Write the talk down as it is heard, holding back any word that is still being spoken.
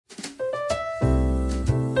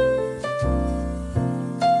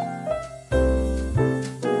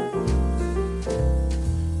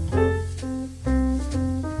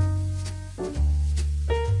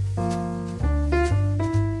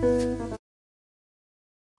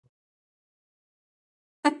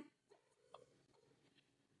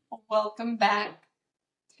Welcome back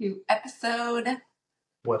to episode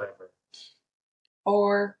Whatever.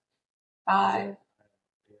 4, 5.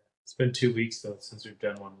 It's been 2 weeks though since we've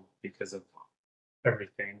done one because of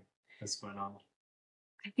everything that's going on.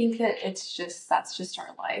 I think that that's just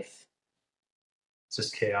our life. It's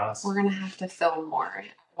just chaos. We're gonna have to film more at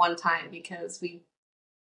one time because we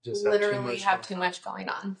Just literally have too much going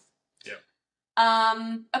on.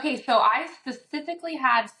 Yeah. Okay, so I specifically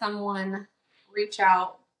had someone reach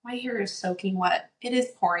out. My hair is soaking wet. It is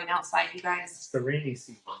pouring outside, you guys. It's the rainy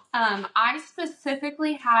season. I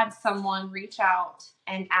specifically had someone reach out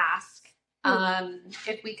and ask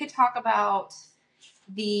if we could talk about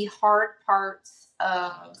the hard parts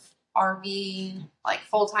of RV, like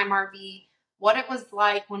full-time RV, what it was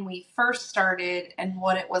like when we first started and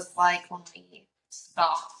what it was like when we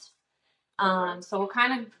stopped. So we'll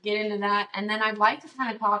kind of get into that. And then I'd like to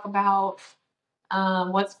kind of talk about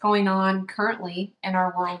what's going on currently in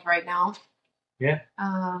our world right now. Yeah.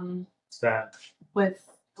 Sad. With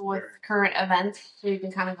current events, so you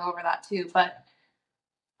can kind of go over that too. But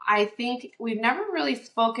I think we've never really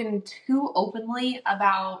spoken too openly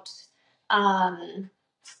about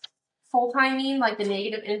full-timing, like the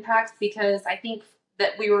negative impacts, because I think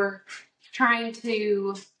that we were trying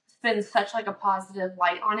to spend such like a positive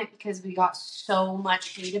light on it because we got so much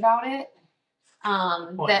hate about it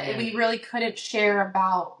we really couldn't share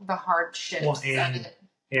about the hardships of it.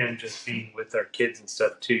 And just being with our kids and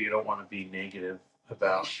stuff too, you don't want to be negative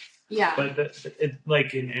about. Yeah. But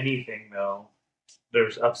like in anything though,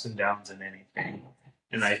 there's ups and downs in anything,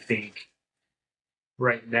 and I think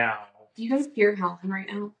right now. Do you guys hear Helen right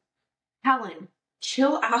now? Helen,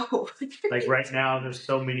 chill out. Like right now, there's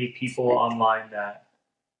so many people online that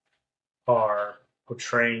are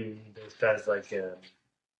portraying this as like an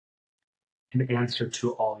answer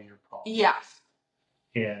to all your problems. Yeah.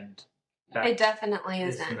 And it definitely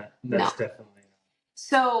isn't. That's definitely not.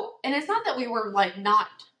 So, and it's not that we were like not,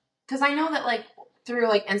 because I know that like through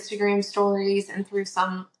like Instagram stories and through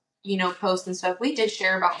some, posts and stuff, we did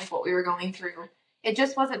share about like what we were going through. It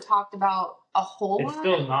just wasn't talked about a whole lot. It's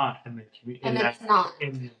still not in the community. And it's not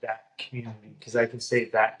in that community, because I can say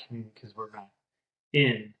that community because we're not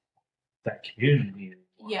in that community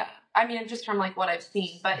anymore. Yeah, I mean, just from like what I've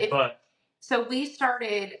seen, so we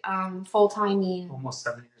started full-timing almost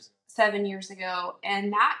 7 years ago. 7 years ago,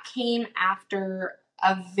 and that came after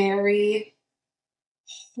a very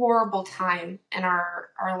horrible time in our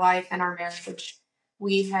life and our marriage.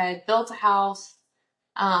 We had built a house.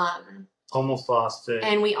 Almost lost it.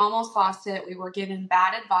 And we almost lost it. We were given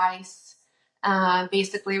bad advice.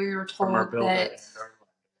 Basically, we were told that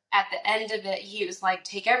at the end of it, he was like,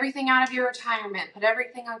 take everything out of your retirement, put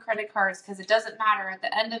everything on credit cards, because it doesn't matter. At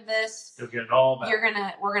the end of this, you'll get it all back.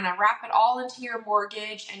 We're gonna wrap it all into your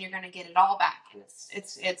mortgage, and you're gonna get it all back.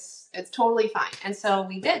 It's totally fine. And so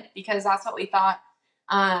we did, because that's what we thought.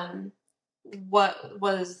 What we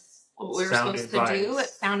were supposed to do. It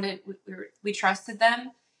sounded we trusted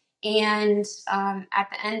them. And at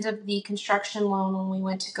the end of the construction loan, when we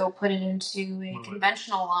went to go put it into a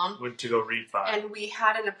conventional loan, went to go refi, and we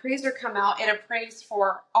had an appraiser come out. It appraised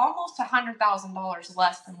for almost $100,000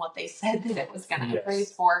 less than what they said that it was going to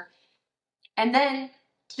appraise for. And then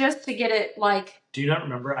just to get it like, do you not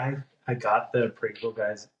remember? I got the appraisal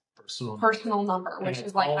guy's personal number, which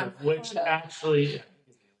is like actually.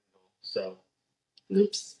 So,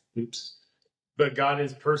 oops. But got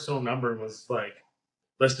his personal number and was like,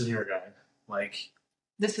 listen here, guy. Like,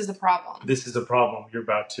 this is a problem. You're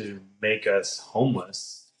about to make us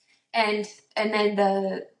homeless. And then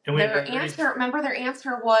their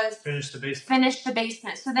answer was finish the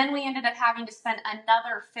basement. So then we ended up having to spend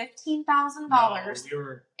another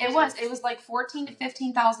 $15,000. It was like $14,000 to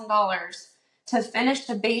 $15,000 to finish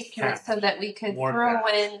the basement so that we could throw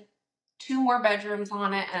in 2 more bedrooms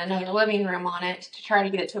on it and another living room on it to try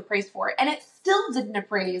to get it to appraise for it. And it still didn't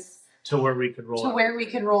appraise to where we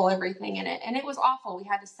could roll everything in it. And it was awful. We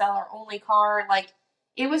had to sell our only car. Like,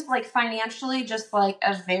 it was like financially just like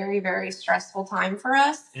a very, very stressful time for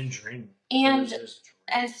us. And draining. And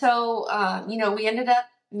so, we ended up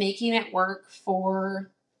making it work for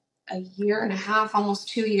a year and a half, almost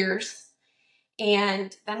 2 years.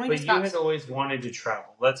 And then you had always wanted to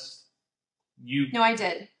travel. No, I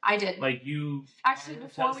did. Like you. Actually,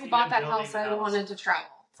 before we bought that house, I wanted to travel.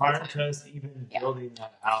 Prior to us even building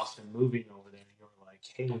that house and moving over there, you were like,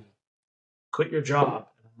 hey, quit your job.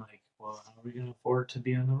 And I'm like, well, how are we going to afford to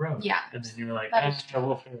be on the road? Yeah. And then you were like,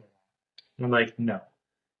 we'll figure it out. And I'm like, no.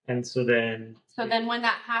 And so then when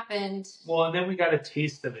that happened. Well, and then we got a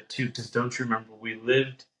taste of it too, because don't you remember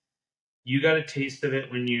you got a taste of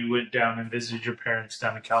it when you went down and visited your parents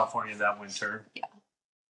down in California that winter. Yeah.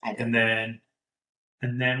 I And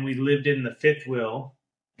did. then we lived in the fifth wheel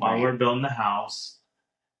while we were building the house.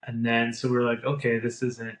 And then so we were like, okay, this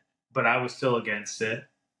isn't, but I was still against it.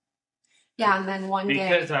 Yeah, and then one day,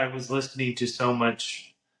 Because I was listening to so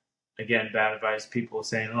much, again, bad advice, people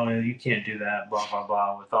saying, oh, you can't do that, blah, blah,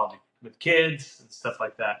 blah, with kids and stuff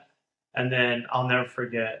like that. And then I'll never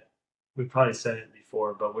forget, we probably said it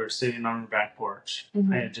before, but we were sitting on our back porch.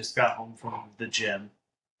 Mhm. I had just got home from the gym.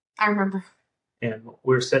 I remember. And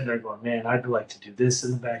we were sitting there going, man, I'd like to do this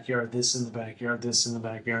in the backyard, this in the backyard, this in the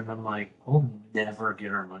backyard. And I'm like, we'll never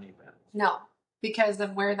get our money back. No, because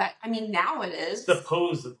of where that, I mean, now it is.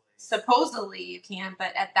 Supposedly you can,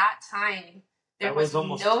 but at that time, there that was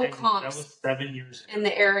almost no 10, comps that was 7 years ago. in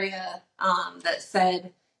the area that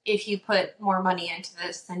said if you put more money into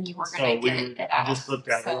this, then you were going to get it out. I just looked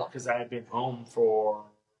at it because I had been home for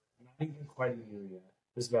not even quite a year yet.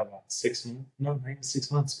 It was about 6 months. No, not even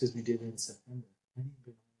 6 months because we did it in September.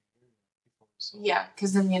 Yeah,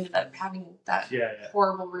 because then we ended up having that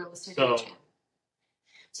horrible real estate agent.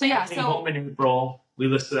 So yeah, I came home in April. We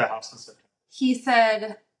listed the house in September. He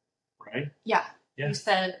said, right? Yeah. You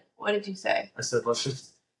said, what did you say? I said, let's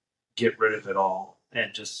just get rid of it all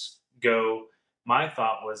and just go. My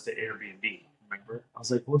thought was to Airbnb. Remember? I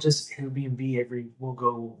was like, we'll just Airbnb we'll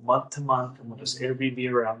go month to month and we'll just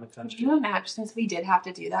Airbnb around the country. Could you imagine, since we did have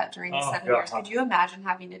to do that during the 7 years, could you imagine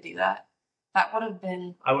having to do that? That would have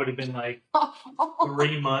been... I would have been like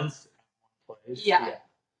 3 months at one place. Yeah.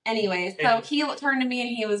 Anyways, so he turned to me and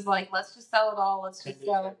he was like, let's just sell it all. Let's just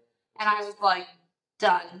go. And I was like,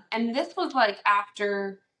 done. And this was like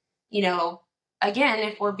after, again,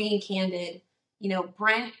 if we're being candid,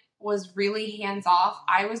 Brent was really hands off.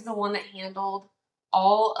 I was the one that handled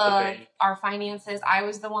all of our finances. I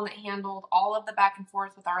was the one that handled all of the back and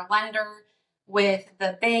forth with our lender, with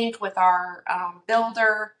the bank, with our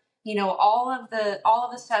builder, all of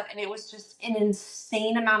the stuff. And it was just an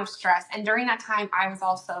insane amount of stress. And during that time, I was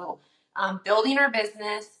also building our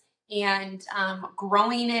business and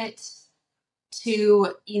growing it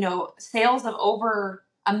to, sales of over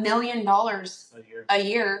 $1 million a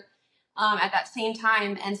year at that same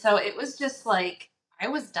time. And so it was just like, I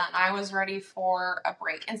was done. I was ready for a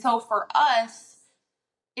break. And so for us,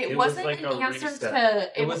 it wasn't like an answer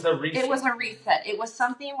to, it was a reset. It was a reset. It was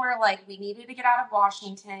something where like we needed to get out of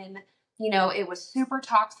Washington. It was super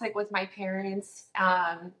toxic with my parents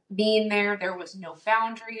being there. There was no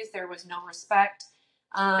boundaries. There was no respect.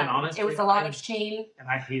 And honestly, it was a lot of shame. And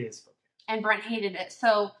I hated it. And Brent hated it.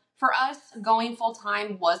 So for us, going full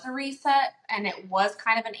time was a reset, and it was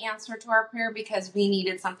kind of an answer to our prayer because we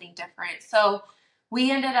needed something different. So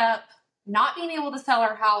we ended up not being able to sell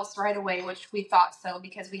our house right away, which we thought so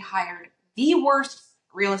because we hired the worst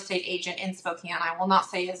real estate agent in Spokane. I will not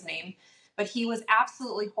say his name, but he was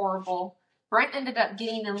absolutely horrible. Brent ended up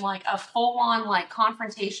getting in like a full-on like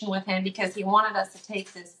confrontation with him because he wanted us to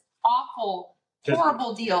take this awful,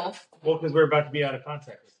 horrible deal. Well, because we're about to be out of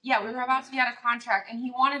contract. Yeah, we were about to be out of contract, and he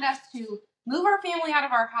wanted us to move our family out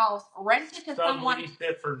of our house, rent it to someone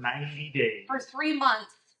for 90 days. For 3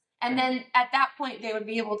 months. And then at that point, they would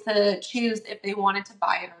be able to choose if they wanted to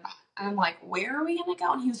buy it or not. And I'm like, where are we going to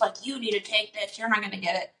go? And he was like, you need to take this. You're not going to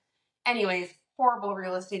get it. Anyways, horrible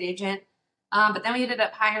real estate agent. But then we ended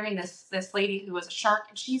up hiring this lady who was a shark,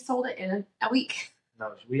 and she sold it in a week.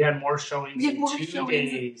 No, we had more showings in 2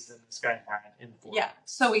 days than this guy had in 4 months. Yeah,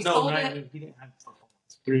 so we sold it. He didn't have 4 months.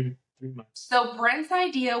 3 months. So Brent's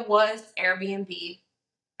idea was Airbnb.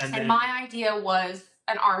 And my idea was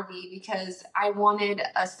an RV because I wanted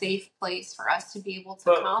a safe place for us to be able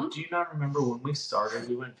to come. Do you not remember when we started?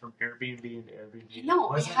 We went from Airbnb into Airbnb. No,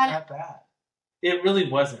 it wasn't that bad. It really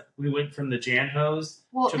wasn't. We went from the Janhos.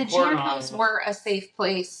 Well, the Janhos were a safe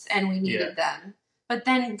place, and we needed them. But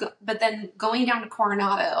then going down to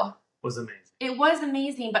Coronado was amazing. It was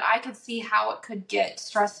amazing, but I could see how it could get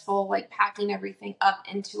stressful, like packing everything up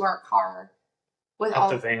into our car with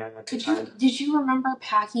all the van. Did you remember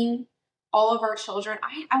packing all of our children?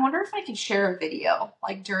 I wonder if I could share a video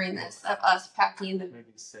like during this of us packing the.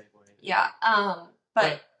 Maybe segue. Yeah.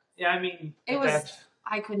 But yeah, I mean, it was.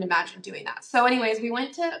 I couldn't imagine doing that. So, anyways, we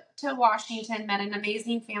went to Washington, met an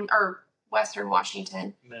amazing family, or Western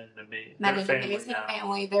Washington. Met an amazing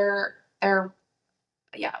family. They're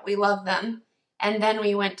yeah, we love them. And then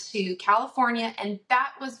we went to California, and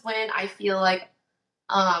that was when I feel like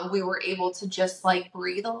we were able to just like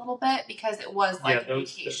breathe a little bit because it was like a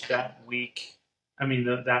vacation. That week, I mean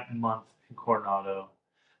that month in Coronado,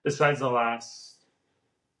 besides the last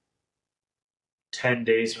 10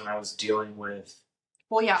 days when I was dealing with.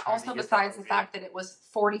 Well, yeah. Also, besides the fact that it was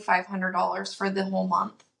 $4,500 for the whole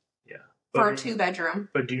month. Yeah. For a 2-bedroom.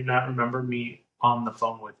 But do you not remember me on the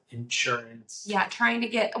phone with insurance. Yeah, trying to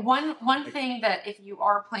get one thing that if you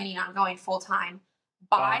are planning on going full time,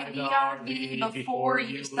 buy the RV before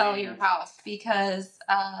you sell your house, because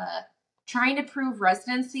trying to prove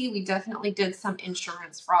residency, we definitely did some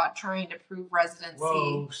insurance fraud trying to prove residency.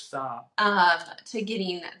 Whoa, stop. To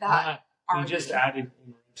getting that RV. We just added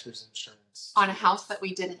renter's insurance on a house that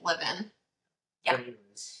we didn't live in. Yeah.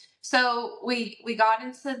 Anyways. So we got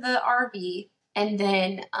into the RV, and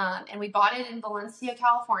then and we bought it in Valencia,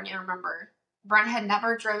 California. Remember, Brent had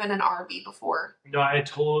never driven an RV before. No, I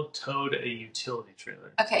towed a utility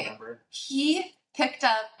trailer. Okay. Remember? He picked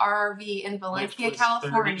up our RV in Valencia,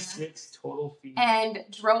 California, 36 total feet, and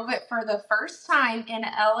drove it for the first time in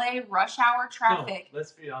LA rush hour traffic. No,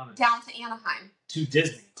 let's be honest. Down to Anaheim. To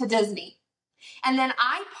Disney. To Disney. And then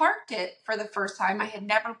I parked it for the first time. I had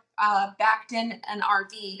never backed in an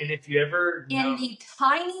RV. And if you ever in the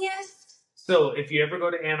tiniest. So if you ever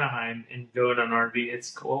go to Anaheim and go in an RV,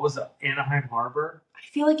 it's, what was it, Anaheim Harbor? I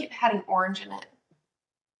feel like it had an orange in it.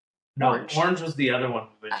 No, orange was the other one.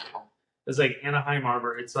 It Oh. was like Anaheim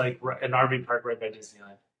Harbor. It's like an RV park right by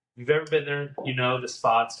Disneyland. If you've ever been there, you know the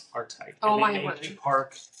spots are tight. Oh, and my word. You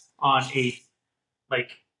park on a,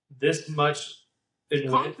 like, this much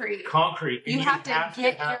concrete. You have to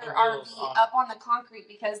get your RV up on the concrete,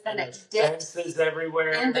 because then it dips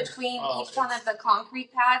everywhere in between each one of the concrete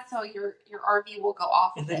pads, so your RV will go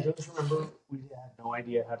off. And then don't you remember we had no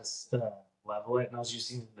idea how to level it, and I was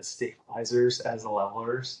using the stabilizers as the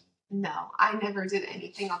levelers. No, I never did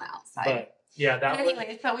anything on the outside. But yeah,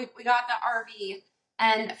 anyway, so we got the RV,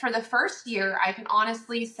 and for the first year, I can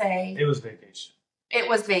honestly say it was vacation. It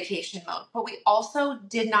was vacation mode, but we also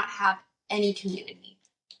did not have any community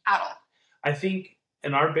at all. I think,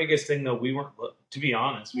 and our biggest thing though, we weren't, to be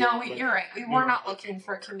honest. You're right. We were not looking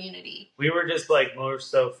for community. We were just like more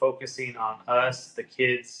so focusing on us, the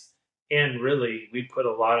kids, and really we put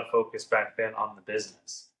a lot of focus back then on the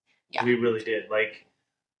business. Yeah. We really did. Like,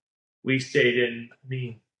 we stayed in,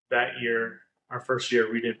 that year, our first year,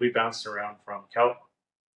 we bounced around from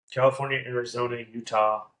California, Arizona,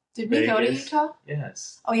 Utah. Did we go to Utah?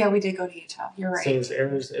 Yes. Oh yeah, we did go to Utah. You're right. So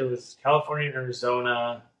it was California,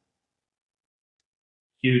 Arizona,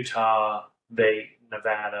 Utah,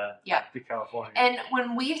 Nevada, to California. And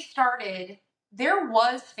when we started, there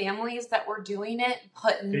was families that were doing it,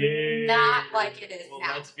 but not like it is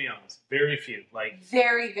now. Let's be honest, very few. Like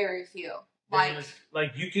very, very few.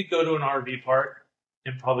 Like you could go to an RV park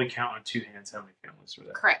and probably count on two hands how many families were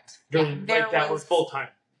there. Correct. That were full time.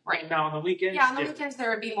 Right. Now on the weekends. Yeah, on the weekends there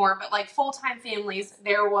would be more, but like full-time families,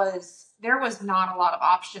 there was not a lot of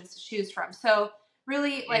options to choose from. So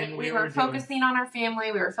really, like, we were focusing on our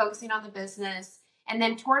family, we were focusing on the business, and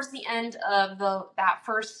then towards the end of that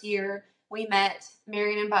first year, we met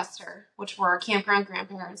Marion and Buster, which were our campground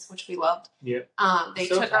grandparents, which we loved. Yep. They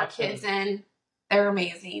took our kids in. They're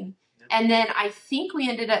amazing. Yep. And then I think we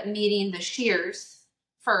ended up meeting the Shears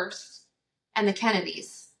first and the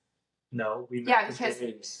Kennedys. No, we met the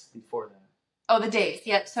Daves before that. Oh, the Daves.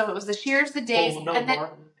 Yep. So it was the Shears, the Daves, and then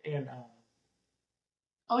Martin and.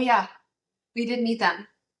 Oh yeah, we did meet them.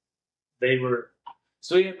 They were.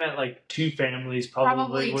 So we had met like two families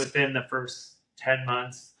probably within the first 10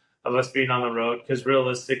 months of us being on the road. Because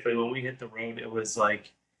realistically, when we hit the road, it was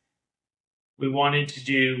like we wanted to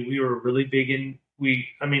do. We were really big in.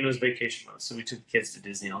 It was vacation mode, so we took kids to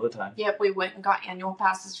Disney all the time. Yep, we went and got annual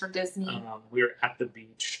passes for Disney. We were at the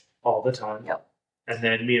beach all the time. Yep. And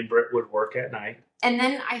then me and Britt would work at night. And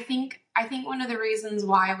then I think one of the reasons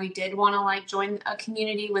why we did want to like join a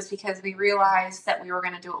community was because we realized that we were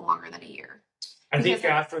going to do it longer than a year. I think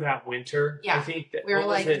after that winter, yeah, I think that we were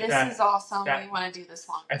like, this is awesome. We want to do this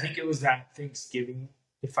longer. I think it was that Thanksgiving.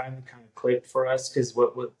 It finally kind of clicked for us, because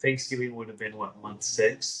what Thanksgiving would have been, month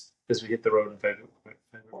 6? Because we hit the road in February.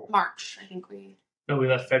 March, I think we. No, we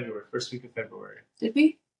left February, first week of February. Did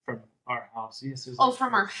we? From our house, yes. It was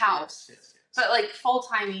from our house. Yes. But like full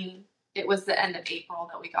timing, it was the end of April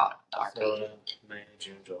that we got the RV. So, May,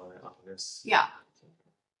 June, July, August. Yeah.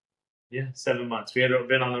 Yeah, 7 months. We had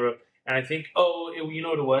been on the road, and I think, you know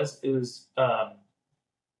what it was? It was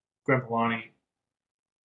Grandpa Lonnie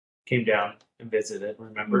came down and visited.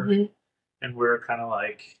 Remember? Mm-hmm. And we were kind of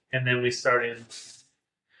like, and then we started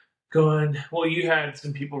going, well, you had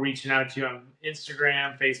some people reaching out to you on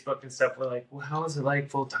Instagram, Facebook, and stuff. We're like, well, how is it like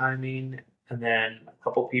full timing? And then a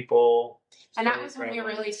couple people. And that was when we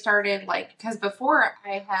really started, like, because before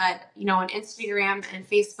I had, on Instagram and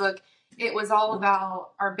Facebook, it was all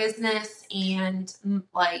about our business and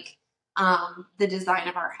the design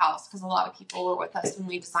of our house, because a lot of people were with us when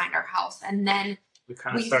we designed our house. And then we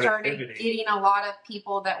kind of we started started pivoting. getting a lot of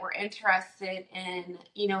people that were interested in,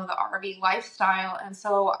 you know, the RV lifestyle. And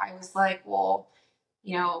so I was like, well,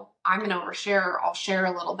 you know, I'm going to overshare. I'll share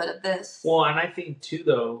a little bit of this. Well, and I think too,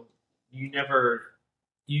 though,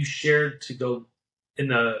 you shared to go in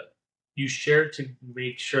the, you shared to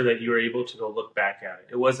make sure that you were able to go look back at it.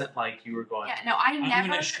 It wasn't like you were going, Yeah, no, I'm going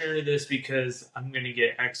never. to share this because I'm going to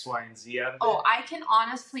get X, Y, and Z out of it. Oh, I can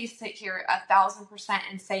honestly sit here 1,000%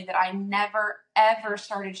 and say that I never ever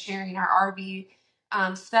started sharing our RV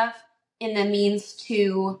stuff in the means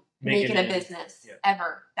to make it a business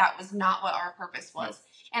ever. That was not what our purpose was.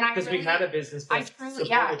 And I because really, we had a business. I truly,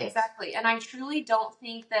 yeah, exactly. And I truly don't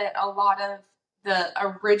think that a lot of the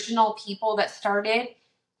original people that started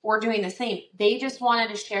were doing the same. They just wanted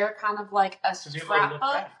to share kind of like a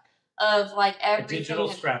scrapbook of like everything, a digital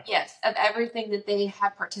scrapbook. Yes, of everything that they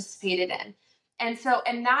had participated in. And so,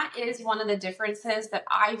 and that is one of the differences that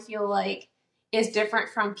I feel like is different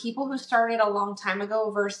from people who started a long time ago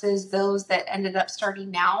versus those that ended up starting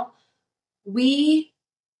now.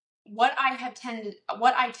 What I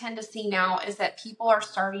tend to see now is that people are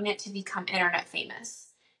starting it to become internet famous.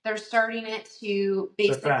 They're starting it to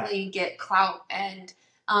basically get clout and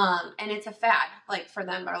it's a fad. Like for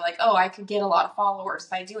them, they're like, oh, I could get a lot of followers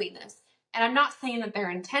by doing this. And I'm not saying that their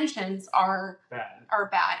intentions are bad.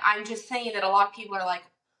 I'm just saying that a lot of people are like,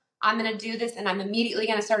 I'm going to do this and I'm immediately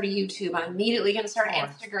going to start a YouTube. I'm immediately going to start an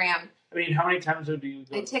Instagram. I mean, how many times would you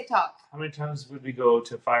go? And TikTok. How many times would we go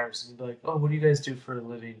to fires and be like, oh, what do you guys do for a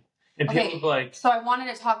living? And people would be like... So I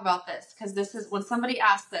wanted to talk about this because this is when somebody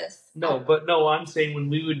asked this. No, I'm saying when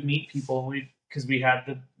we would meet people, because we had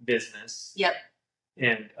the business. Yep.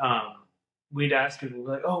 And we'd ask people,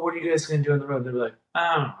 like, oh, what are you guys going to do on the road? They'd be like,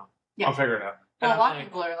 I don't know. Yep. I'll figure it out. Well, a lot of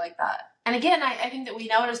people are like that. And again, I think that we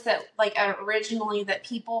noticed that, like, originally that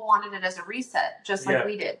people wanted it as a reset, just like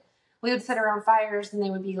we did. We would sit around fires and they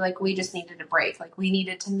would be like, we just needed a break. Like, we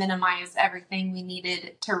needed to minimize everything. We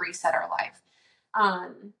needed to reset our life.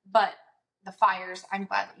 But the fires, I'm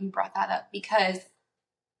glad that you brought that up because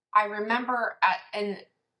I remember in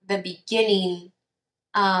the beginning,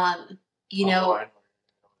 you know,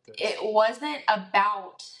 it wasn't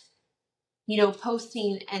about, you know,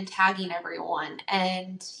 posting and tagging everyone.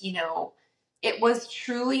 And, you know, it was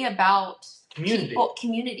truly about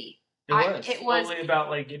community. It was only about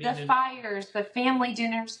like getting the fires, the family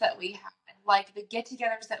dinners that we had, like the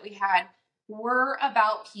get-togethers that we had were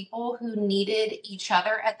about people who needed each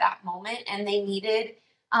other at that moment and they needed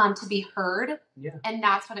to be heard. Yeah. And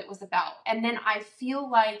that's what it was about. And then I feel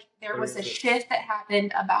like there was a shift that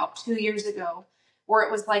happened about 2 years ago where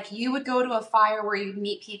it was like you would go to a fire where you'd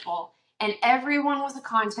meet people and everyone was a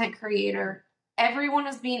content creator. Everyone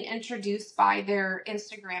was being introduced by their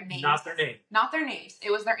Instagram names. Not their name. Not their names.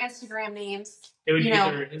 It was their Instagram names. It would be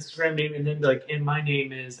their Instagram name and then like, and my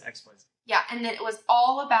name is XYZ. Yeah, and then it was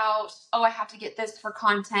all about, oh, I have to get this for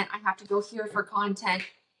content. I have to go here for content.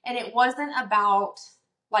 And it wasn't about,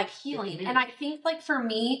 like, healing. And I think, like, for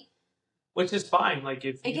me... Which is fine. Like,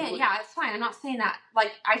 if yeah, it's fine. I'm not saying that.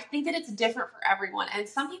 Like, I think that it's different for everyone. And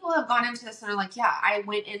some people have gone into this and are like, yeah, I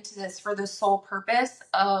went into this for the sole purpose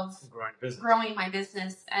of growing my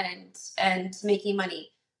business and making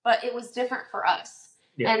money. But it was different for us.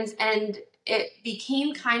 Yeah. And it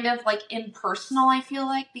became kind of like impersonal, I feel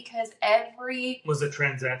like, because was a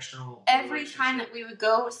transactional. Every time that we would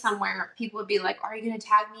go somewhere, people would be like, are you going to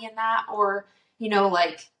tag me in that? Or, you know,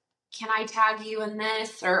 like, can I tag you in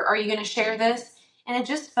this? Or are you going to share this? And it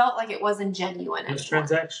just felt like it wasn't genuine. It was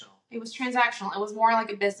transactional. It was transactional. It was more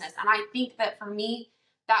like a business. And I think that for me,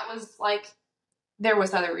 that was like, there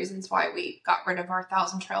was other reasons why we got rid of our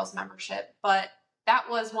Thousand Trails membership, but that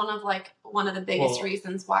was one of the biggest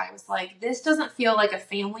reasons why I was like, this doesn't feel like a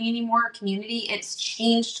family anymore, a community. It's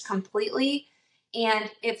changed completely. And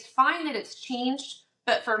it's fine that it's changed.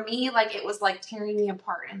 But for me, like, it was like tearing me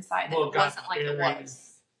apart inside. Well, it wasn't like it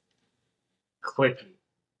was. Clicky.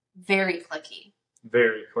 Very clicky.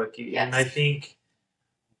 Very clicky. Yes. And I think,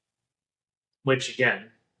 which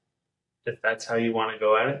again, if that's how you want to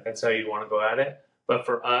go at it, that's how you want to go at it. But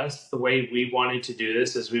for us, the way we wanted to do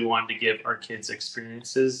this is we wanted to give our kids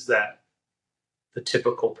experiences that the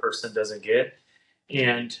typical person doesn't get.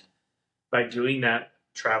 And by doing that,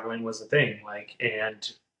 traveling was a thing. Like, and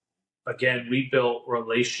again, we built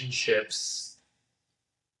relationships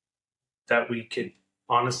that we could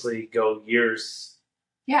honestly go years.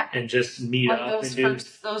 Yeah. And just meet up and do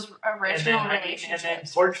those original relationships. And then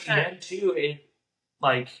towards the end too, it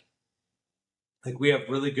like we have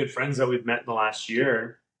really good friends that we've met in the last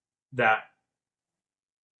year that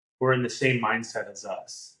were in the same mindset as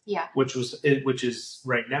us. Yeah. Which is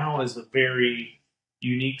right now is a very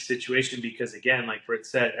unique situation because, again, like Britt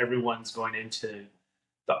said, everyone's going into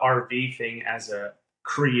the RV thing as a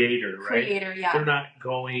creator, right? Creator, yeah. They're not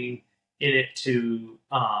going in it to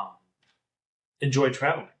enjoy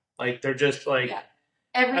traveling. Like they're just like, yeah.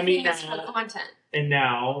 Everything is for content. And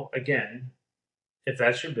now, again, if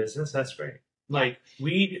that's your business, that's great. Like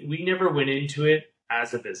we never went into it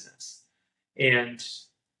as a business, and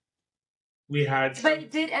we had, but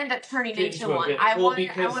it did end up turning into one. I want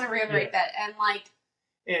to reiterate that, and like,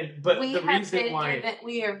 but the reason why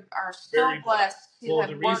we are so blessed to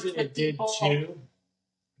have worked with people. Too,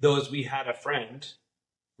 though, is we had a friend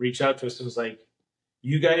reach out to us and was like,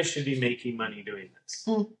 "You guys should be making money doing this."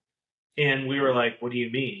 And we were like, "What do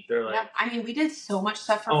you mean?" They're like, I mean, we did so much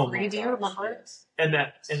stuff for free. Do you remember? Yes. And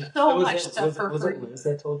so much stuff for free. Was it Liz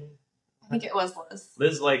that told you? I think it was Liz.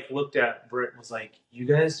 Liz like looked at Britt and was like, "You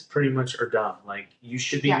guys pretty much are dumb. Like, you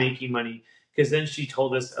should be making money." Because then she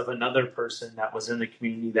told us of another person that was in the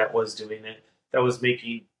community that was doing it, that was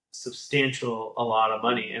making a lot of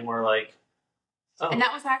money, and we're like, "Oh." And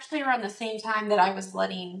that was actually around the same time that I was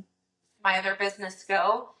letting my other business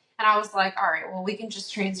go. And I was like, all right, well, we can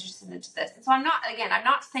just transition into this. And so I'm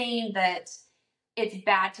not saying that it's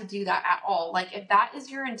bad to do that at all. Like, if that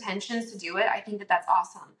is your intentions to do it, I think that that's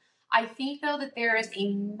awesome. I think, though, that there is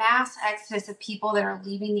a mass exodus of people that are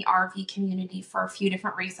leaving the RV community for a few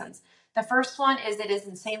different reasons. The first one is it is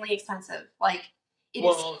insanely expensive. Like, it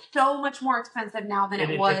is so much more expensive now than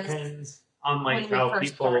it was. Depends on like how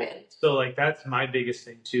people started. So like that's my biggest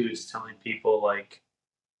thing too, is telling people like,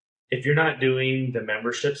 if you're not doing the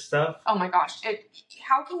membership stuff, oh my gosh,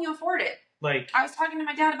 how can you afford it? Like, I was talking to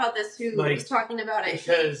my dad about this, who was talking about it.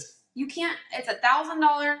 Because you can't. It's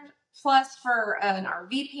 $1,000 plus for an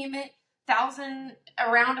RV payment,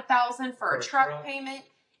 around $1,000 for a truck payment,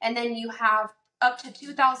 and then you have up to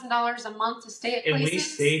 $2,000 a month to stay at places. And we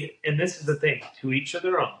stayed, and this is the thing, to each of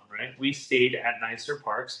their own, right? We stayed at nicer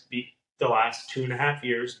parks the last 2.5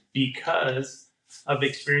 years because of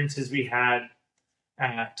experiences we had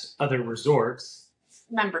at other resorts.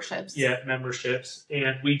 Memberships. Yeah, memberships.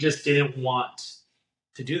 And we just didn't want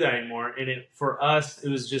to do that anymore. And for us, it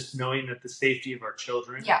was just knowing that the safety of our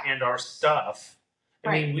children and our stuff.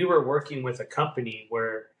 I mean, we were working with a company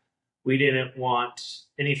where we didn't want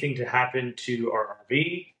anything to happen to our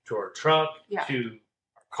RV, to our truck, to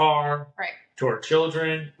our car, to our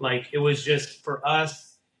children. Like, it was just, for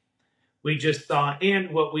us, we just thought, and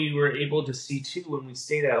what we were able to see too when we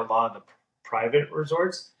stayed at a lot of the private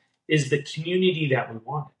resorts, is the community that we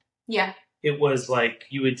wanted. Yeah. It was like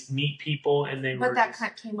you would meet people and they were. But that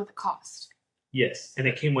kind of came with a cost. Yes, and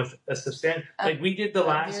it came with a substantial. Like, we did the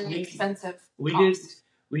last week. Expensive.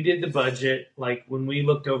 We did the budget. Like, when we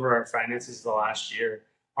looked over our finances the last year,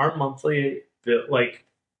 our monthly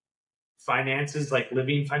finances, like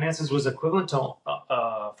living finances, was equivalent to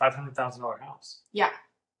a $500,000 house. Yeah.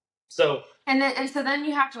 So. So then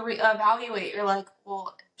you have to reevaluate. You're like,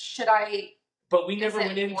 well, should I? But we never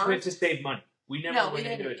went into it to save money. We never went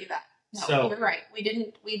into it. Do that. No, you're right. We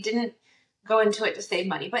didn't go into it to save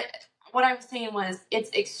money. But what I was saying was,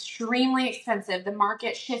 it's extremely expensive. The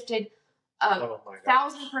market shifted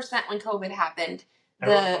 1,000% when COVID happened.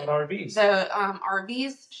 The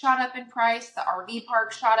RVs shot up in price. The RV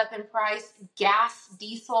park shot up in price.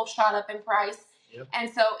 Diesel shot up in price. Yep. And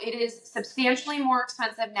so it is substantially more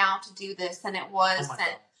expensive now to do this than it was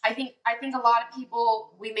then. I think a lot of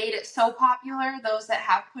people, we made it so popular, those that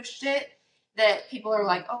have pushed it, that people are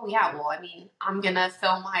like, oh yeah, well, I mean, I'm going to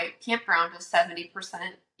fill my campground to 70%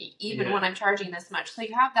 even when I'm charging this much. So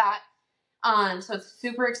you have that. So it's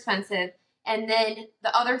super expensive. And then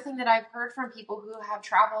the other thing that I've heard from people who have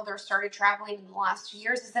traveled or started traveling in the last 2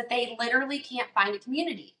 years is that they literally can't find a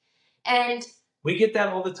community. And we get that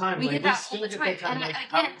all the time. We get that all the time. And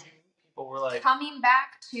again, people were like, coming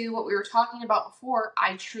back to what we were talking about before,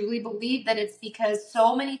 I truly believe that it's because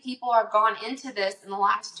so many people have gone into this in the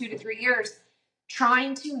last 2 to 3 years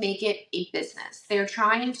trying to make it a business. They're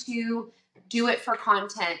trying to do it for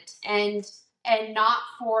content and not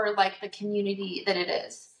for like the community that it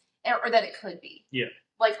is or that it could be. Yeah.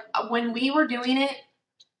 Like, when we were doing it,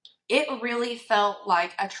 it really felt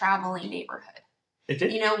like a traveling neighborhood. It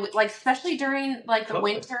did. You know, like, especially during like the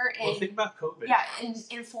winter. Well, think about COVID. Yeah,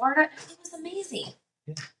 in Florida, it was amazing.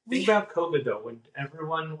 Yeah. Think about COVID though.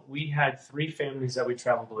 When we had 3 families that we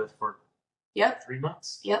traveled with for 3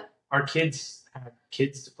 months. Yep. Our kids had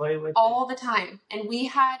kids to play with all the time, and we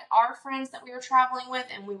had our friends that we were traveling with,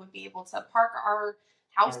 and we would be able to park our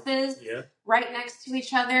houses right next to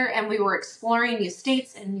each other, and we were exploring new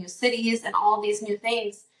states and new cities and all these new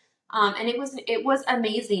things. And it was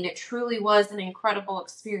amazing. It truly was an incredible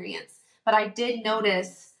experience. But I did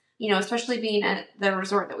notice, especially being at the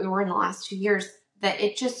resort that we were in the last 2 years, that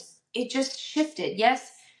it just shifted.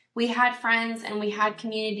 Yes, we had friends and we had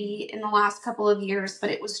community in the last couple of years, but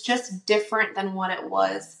it was just different than what it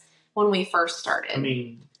was when we first started. I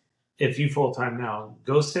mean, if you full time now,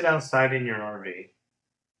 go sit outside in your RV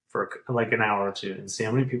for like an hour or two and see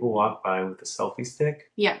how many people walk by with a selfie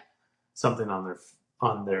stick. Yeah. Something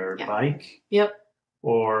on their bike. Yep.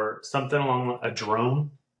 Or something along a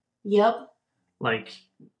drone. Yep. Like,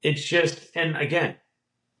 it's just, and again,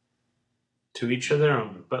 to each of their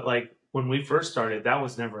own. But like when we first started, that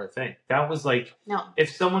was never a thing. That was like, no.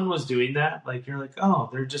 If someone was doing that, like you're like, oh,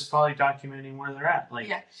 they're just probably documenting where they're at. Like,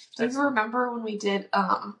 yeah. Do you remember when we did?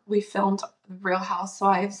 We filmed Real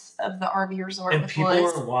Housewives of the RV Resort, and with people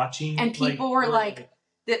Liz, were watching, and people were like,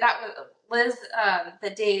 that was Liz. The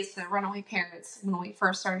Days, the Runaway Parents, when we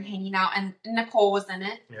first started hanging out, and Nicole was in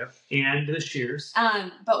it. Yep. And the Shears.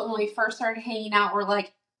 But when we first started hanging out, we're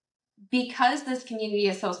like, because this community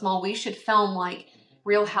is so small, we should film like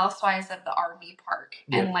Real Housewives of the RV park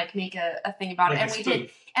and like make a thing about it. And we did.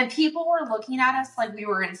 And people were looking at us like we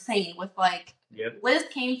were insane with like, Liz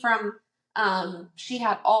came from, she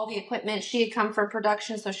had all the equipment. She had come from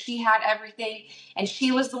production, so she had everything. And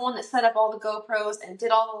she was the one that set up all the GoPros and did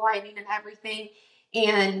all the lighting and everything.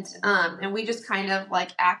 And we just kind of like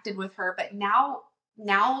acted with her. But now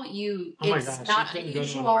it's not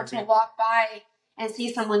unusual to walk by and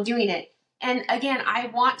see someone doing it. And again, I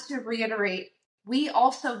want to reiterate, we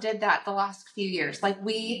also did that the last few years. Like,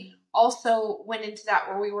 we also went into that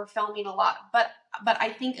where we were filming a lot. But I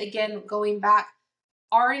think, again, going back,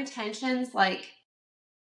 our intentions like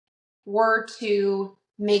were to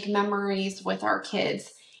make memories with our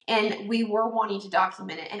kids. And we were wanting to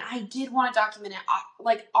document it. And I did want to document it.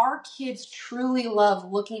 Like, our kids truly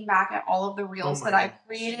love looking back at all of the reels that I've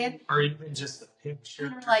created. Or even just a picture.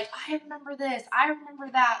 And they're like, I remember this. I remember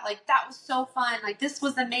that. Like, that was so fun. Like, this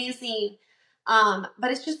was amazing.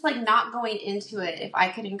 But it's just like not going into it. If I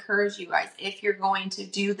could encourage you guys, if you're going to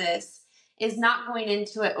do this, is not going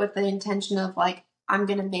into it with the intention of like, I'm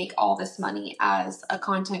going to make all this money as a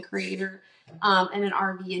content creator, and an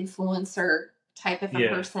RV influencer type of a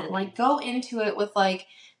person. Like, go into it with like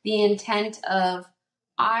the intent of,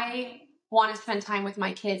 I want to spend time with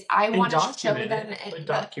my kids. I want to show them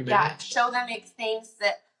show them things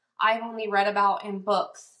that I've only read about in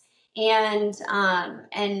books. And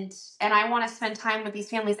I want to spend time with these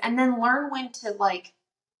families, and then learn when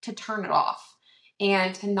to turn it off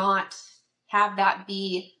and to not have that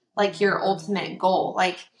be like your ultimate goal.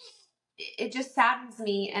 Like, it just saddens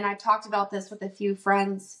me. And I've talked about this with a few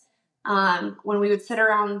friends, when we would sit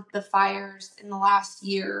around the fires in the last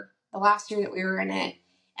year that we were in it,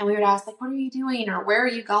 and we would ask, like, what are you doing? Or where are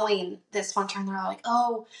you going this one time? They're like,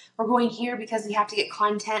 oh, we're going here because we have to get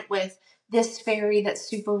content with this fairy that's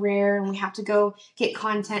super rare, and we have to go get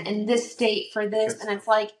content in this state for this. And it's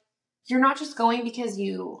like, you're not just going because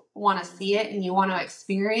you want to see it and you want to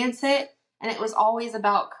experience it. And it was always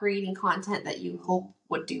about creating content that you hope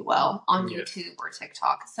would do well on YouTube or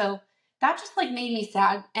TikTok. So that just like made me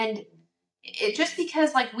sad. And it just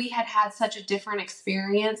because like we had such a different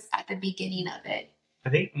experience at the beginning of it. I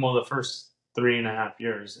think, well, the first 3.5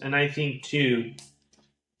 years. And I think too,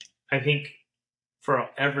 for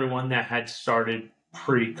everyone that had started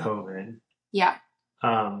pre-COVID,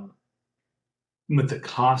 with the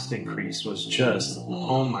cost increase was just,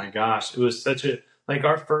 oh my gosh, it was such a, like,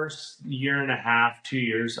 our first 1.5, 2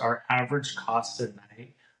 years, our average cost a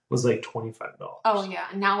night was like $25. Oh yeah,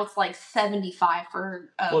 and now it's like $75 for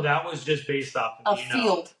well, that was just based off of a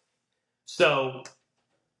field. So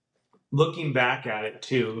looking back at it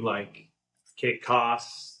too, like, okay,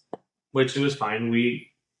 costs, which it was fine,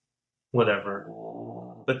 whatever.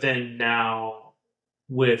 But then now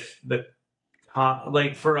with the,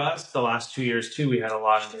 like, for us, the last 2 years too, we had a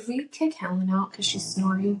lot of... Should we kick Helen out because she's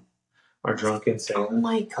snoring? Our drunken sailor. Oh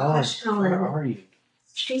my gosh, Helen. Where are you?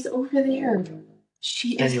 She's over there.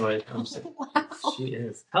 She is. Anyway, I'm saying, wow. She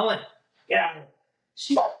is. Helen, get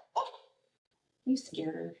out. You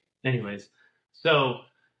scared her. Anyways, so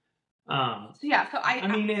yeah, so I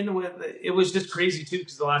mean, and it was just crazy too,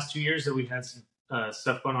 because the last 2 years that we had some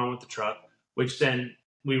stuff going on with the truck, which then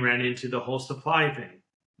we ran into the whole supply thing,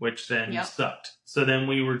 which then sucked. So then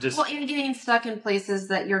we were just... Well, and getting stuck in places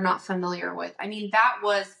that you're not familiar with. I mean, that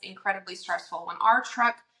was incredibly stressful. When our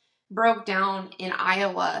truck broke down in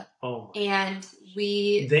Iowa, and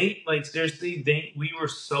we were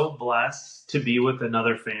so blessed to be with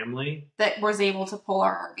another family that was able to pull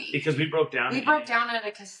our RV. Because we broke down. We broke down at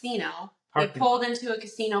a casino. We pulled into a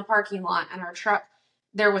casino parking lot, and our truck,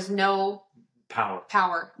 there was no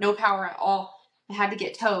power. No power at all. It had to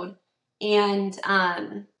get towed. And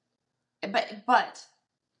but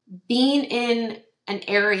being in an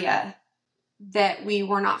area that we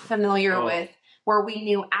were not familiar with, where we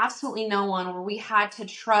knew absolutely no one, where we had to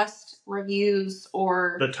trust reviews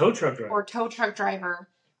or the tow truck driver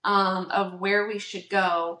of where we should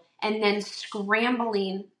go, and then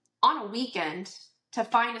scrambling on a weekend to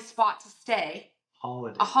find a spot to stay.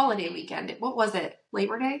 A holiday weekend. What was it?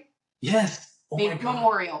 Labor Day? Yes. Oh my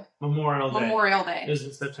God. Memorial Day. It was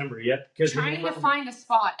in September. Yep. Trying to find a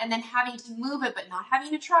spot and then having to move it, but not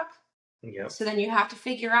having a truck. Yep. So then you have to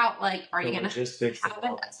figure out, like, are you going to have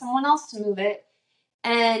someone else to move it?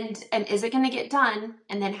 And is it going to get done?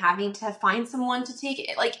 And then having to find someone to take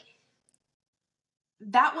it. Like,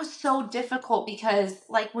 that was so difficult because,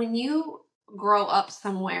 like, when you grow up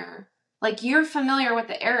somewhere, like, you're familiar with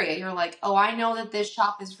the area. You're like, oh, I know that this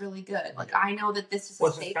shop is really good. Like, I know that this is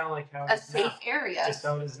a safe area. Just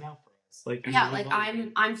how it is now for us. Like,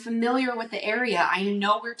 I'm familiar with the area. I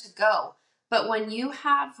know where to go. But when you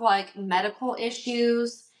have, like, medical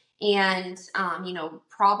issues and,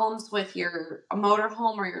 problems with your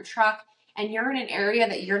motorhome or your truck, and you're in an area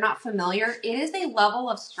that you're not familiar, it is a level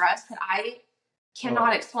of stress that I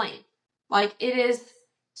cannot explain. Like, it is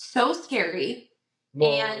so scary.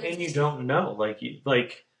 Well, and you don't know. Do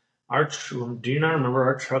you not remember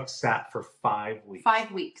our truck sat for 5 weeks?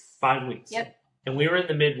 5 weeks. 5 weeks. Yep. And we were in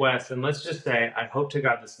the Midwest, and let's just say, I hope to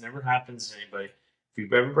God this never happens to anybody. If you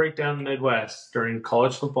ever break down the Midwest during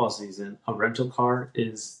college football season, a rental car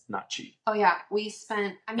is not cheap. Oh, yeah. We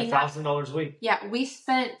spent, $1,000 a week. Yeah, we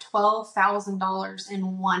spent $12,000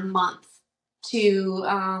 in 1 month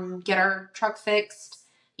to get our truck fixed,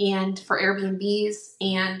 and for Airbnbs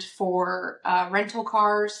and for rental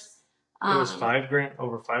cars. It was $5,000,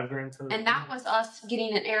 over $5,000 for and that was us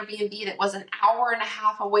getting an Airbnb that was an hour and a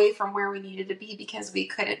half away from where we needed to be because we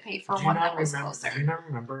couldn't pay for one that was closer. Do you not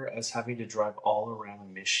remember us having to drive all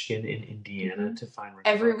around Michigan and Indiana to find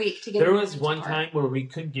rental every week to get? There was one time where we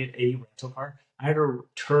couldn't get a rental car. I had a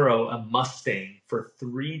Turo, a Mustang, for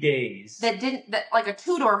 3 days. That like a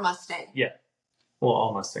 2-door Mustang. Yeah. Well,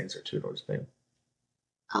 all Mustangs are 2 doors, babe.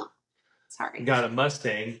 Oh, sorry. Got a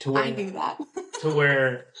Mustang to where I knew that. to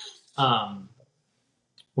where.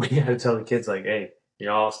 We had to tell the kids, like, hey,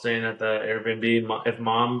 y'all staying at the Airbnb. If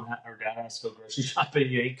mom or dad has to go grocery shopping,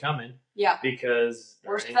 you ain't coming. Yeah. Because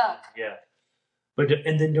we're stuck. Yeah.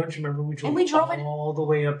 And then don't you remember we drove all the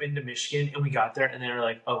way up into Michigan, and we got there, and they were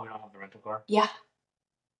like, oh, we don't have the rental car? Yeah.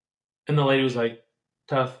 And the lady was like,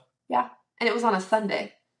 tough. Yeah. And it was on a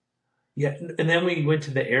Sunday. Yeah. And then we went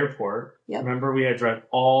to the airport. Yep. Remember, we had to drive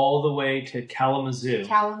all the way to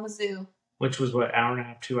Kalamazoo. Which was, what, hour and a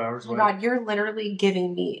half, 2 hours away? Oh my God, you're literally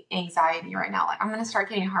giving me anxiety right now. Like, I'm going to start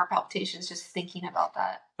getting heart palpitations just thinking about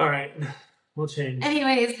that. All right. We'll change.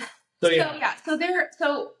 Anyways. But,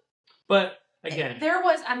 again. There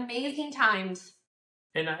was amazing times.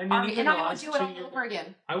 And I would do it all over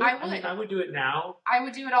again. I would do it now. I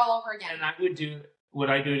would do it all over again. And would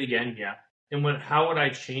I do it again? Yeah. And how would I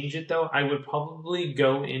change it, though? I would probably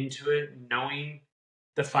go into it knowing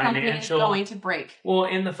the financial going to break. Well,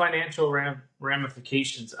 and the financial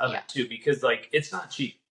ramifications of it too, because like it's not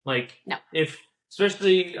cheap. Like no.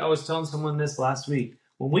 Especially I was telling someone this last week.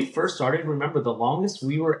 When we first started, remember the longest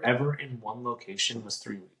we were ever in one location was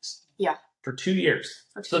 3 weeks. Yeah. For 2 years.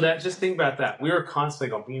 Just think about that. We were constantly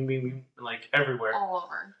going bing, bing, bing, like everywhere. All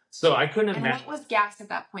over. So I couldn't imagine. What was gas at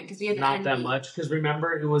that point? Because we had not that much. Because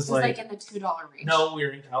remember, it was like in the $2 range. No, we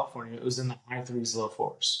were in California. It was in the high 3s, low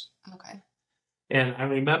 4s. Okay. And I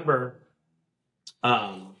remember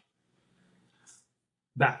back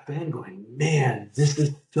then going, man, this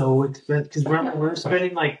is so expensive. Because remember, we were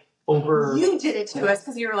spending like over... You did it to us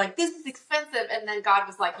because you were like, this is expensive. And then God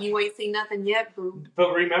was like, you ain't seen nothing yet, boo.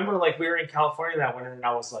 But remember, like, we were in California that winter, and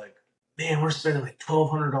I was like, man, we're spending like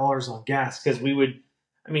 $1,200 on gas. Because we would...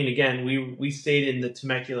 I mean, again, we stayed in the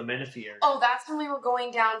Temecula Menifee area. Oh, that's when we were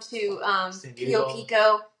going down to Pio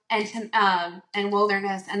Pico and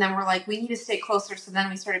Wilderness, and then we're like, we need to stay closer. So then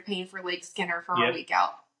we started paying for Lake Skinner for a week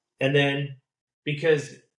out. And then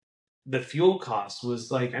because the fuel cost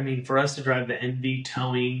was like, I mean, for us to drive the NV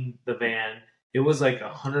towing the van, it was like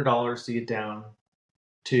 $100 to get down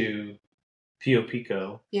to Pio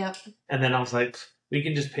Pico. Yep. And then I was like, we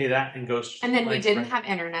can just pay that and go. And then we didn't have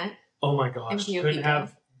internet. Oh my gosh! Didn't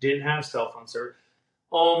have cell phone service.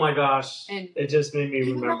 Oh my gosh! And it just made me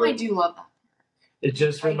remember. I do love that. It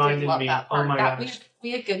just reminded me. Oh my gosh!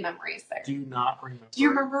 We had good memories there. Do not remember. Do you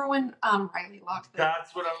remember when Riley locked the...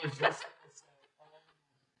 That's what I was just going to say.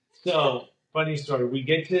 So, funny story. We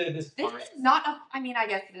get to this part. This is not I mean, I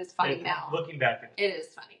guess it is funny now. Looking back. It is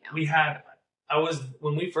funny now.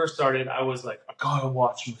 When we first started, I was like, I gotta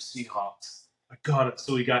watch the Seahawks. I got it.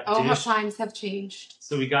 So we got Oh, how Dish. times have changed.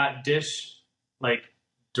 So we got Dish, like,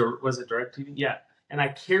 was it DirecTV? Yeah. And I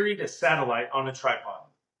carried a satellite on a tripod.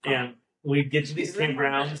 And we'd get to these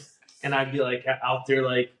campgrounds, and I'd be, like, out there,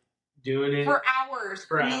 like, doing it. For hours,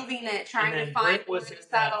 moving it, trying to find where the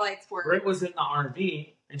satellites were. Britt was in the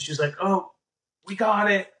RV, and she's like, oh, we got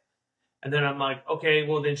it. And then I'm like, okay,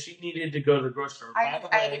 well, then she needed to go to the grocery store. I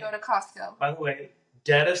had to go to Costco. By the way,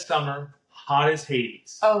 dead of summer, hot as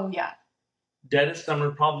Hades. Oh, yeah. Dead of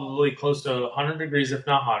summer, probably close to 100 degrees, if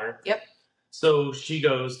not hotter. Yep. So she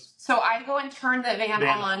goes. So I go and turn the van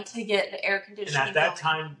on to get the air conditioning. And at that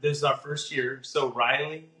time, this is our first year. So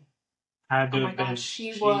Riley had to have been.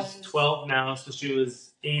 She's 12 now, so she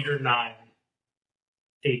was 8 or 9.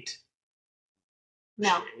 8.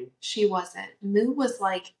 No, she wasn't. Moo was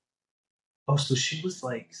like. Oh, so she was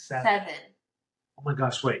like 7. Oh my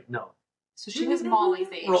gosh, wait, no. So she was Molly's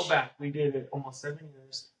age. Roll back. We did it almost 7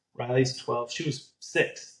 years. Riley's 12. She was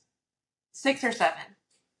 6. 6 or 7.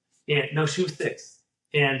 Yeah, no, she was 6.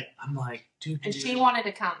 And I'm like, dude. And she wanted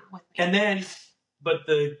to come with me. And then, but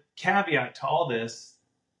the caveat to all this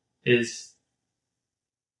is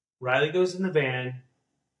Riley goes in the van,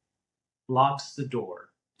 locks the door.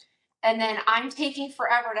 And then I'm taking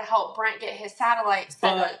forever to help Brent get his satellite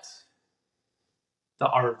set up. The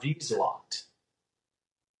RV's locked.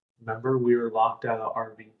 Remember, we were locked out of the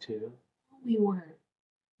RV too? We weren't.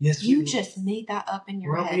 Yes, you just made that up in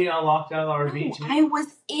your head. Weren't we locked out of the RV too? I was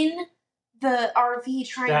in the RV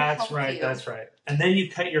trying to help you. That's right. And then you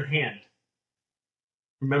cut your hand.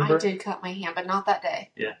 Remember? I did cut my hand, but not that day.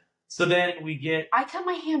 Yeah. So then we get. I cut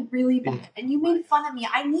my hand really bad, and you made fun of me.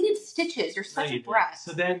 I needed stitches. You're such a brat.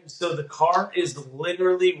 So the car is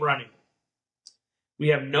literally running. We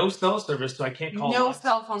have no cell service, so I can't call. No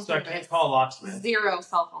cell phone service. So I can't call a locksmith. 0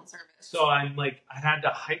 cell phone service. So I'm like, I had to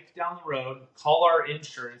hike down the road, call our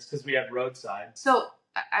insurance because we have roadside. So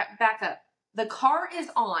back up. The car is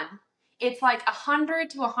on. It's like 100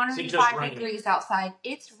 to 105 degrees outside.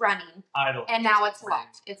 It's running. Idle. And now it's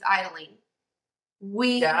locked. It's idling.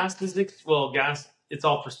 Gas is gas. It's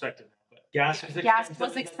all perspective, but gas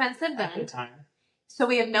was expensive then. At the time. So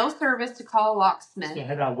we have no service to call a locksmith. So you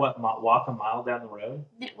had to walk a mile down the road.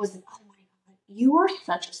 It was. Oh my god! You were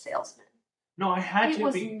such a salesman. No, I had to. It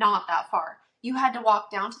was not that far. You had to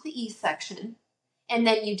walk down to the east section, and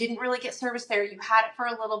then you didn't really get service there. You had it for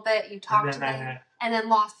a little bit. You talked to them, and then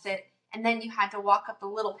lost it. And then you had to walk up the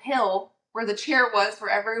little hill where the chair was,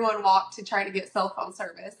 where everyone walked to try to get cell phone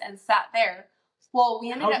service, and sat there. Well,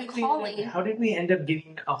 we ended up calling. How did we end up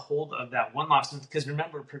getting a hold of that one locksmith? Because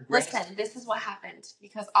remember, listen, this is what happened.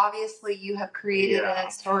 Because obviously you have created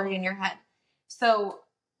a story in your head. So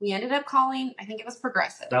we ended up calling, I think it was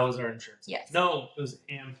Progressive. That was our insurance. Yes. No, it was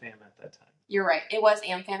AmFam at that time. You're right. It was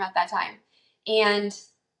AmFam at that time. And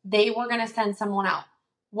they were going to send someone out.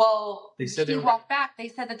 Well, he walked back. They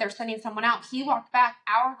said that they're sending someone out. He walked back.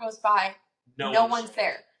 Hour goes by. No one's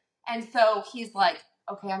there. And so he's like,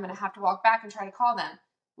 okay, I'm going to have to walk back and try to call them.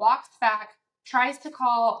 Walks back, tries to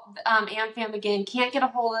call AmFam again, can't get a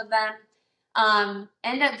hold of them.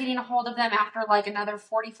 End up getting a hold of them after like another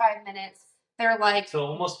 45 minutes. They're like, so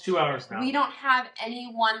almost 2 hours now. We don't have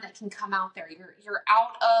anyone that can come out there. You're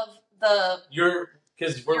out of the. You're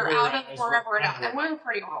out of wherever we're at, and we're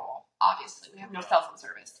pretty rural. Obviously, we have no cell phone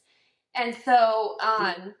service. And so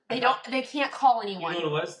they can't call anyone. You know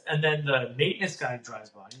what it was? And then the maintenance guy drives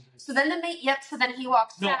by. So then so then he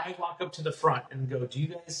walks back. I walk up to the front and go, do you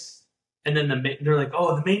guys? And then they're like,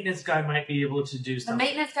 oh, the maintenance guy might be able to do something. The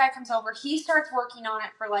maintenance guy comes over. He starts working on it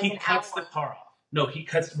for like an hour. He cuts the car off. No,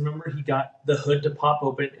 remember he got the hood to pop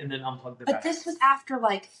open and then unplug the battery. But this was after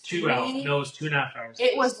like 2 hours. No, it was 2.5 hours.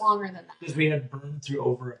 It was longer than that. Because we had burned through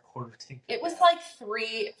over a quarter tank. It was like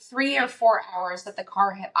 3 or 4 hours that the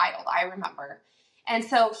car had idled, I remember. And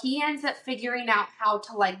so he ends up figuring out how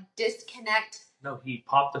to like disconnect. No, he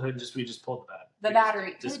popped the hood and we just pulled the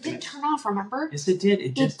battery. It didn't turn off, remember? Yes, it did.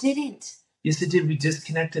 It didn't. Yes, it did. We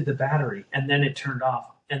disconnected the battery and then it turned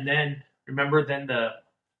off. And then, remember, the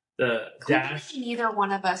dash. Neither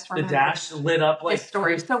one of us remember. The dash lit up like this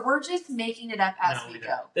story. So we're just making it up as we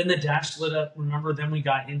go. Then the dash lit up. Remember, then we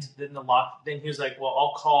got into the lock. Then he was like, well,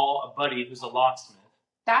 I'll call a buddy who's a locksmith.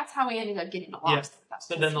 That's how we ended up getting a locksmith. Yeah.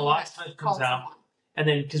 So then the locksmith comes out. And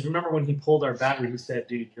then, because remember when he pulled our battery, he said,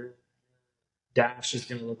 dude, your dash is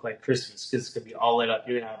going to look like Christmas because it's going to be all lit up.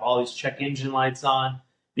 You're going to have all these check engine lights on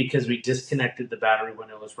because we disconnected the battery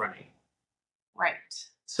when it was running. Right.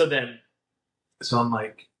 So I'm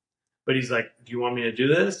like, but he's like, do you want me to do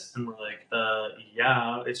this? And we're like,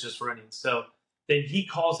 yeah, it's just running. So then he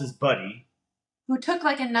calls his buddy. Who took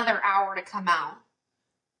like another hour to come out.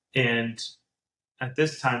 And at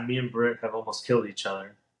this time, me and Britt have almost killed each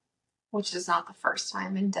other. Which is not the first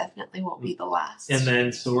time and definitely won't be the last. And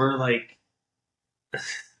then, so we're like,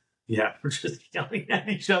 yeah, we're just yelling at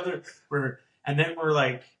each other. And then we're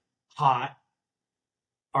like hot.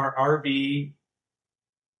 Our RV.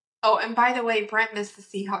 Oh, and by the way, Brent missed the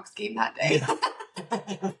Seahawks game that day.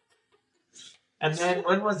 Yeah. And then,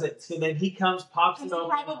 when was it? So then he comes, pops it open.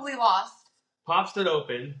 Probably lost. Pops it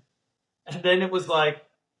open. And then it was like,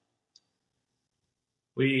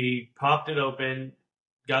 we popped it open,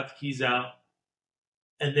 got the keys out,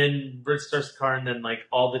 and then Britt starts the car, and then like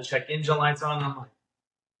all the check engine lights on. And I'm like,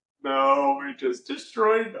 no, we just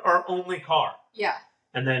destroyed our only car. Yeah.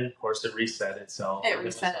 And then, of course, it reset itself. It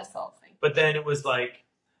reset itself. But then it was like,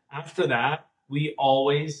 after that, we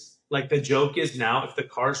always, like, the joke is now, if the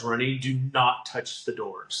car's running, do not touch the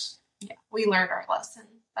doors. Yeah, we learned our lesson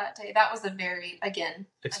that day. That was a very, again,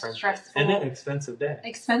 stressful. And an expensive day.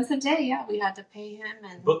 Expensive day, yeah. We had to pay him.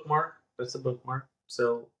 And bookmark. That's a bookmark.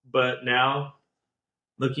 So, but now,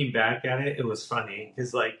 looking back at it, it was funny.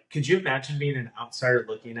 Because, like, could you imagine being an outsider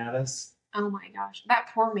looking at us? Oh my gosh. That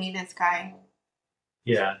poor maintenance guy.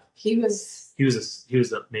 Yeah. He was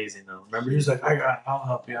amazing, though. Remember, he was like, I'll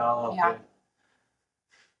help you. You.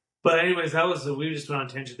 But anyways, we just went on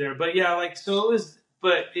tangent there. But yeah, like, so it was,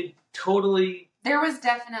 but it totally. There was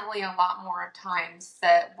definitely a lot more times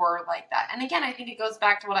that were like that. And again, I think it goes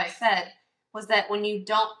back to what I said, was that when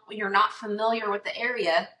you're not familiar with the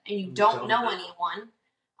area and you don't know anyone,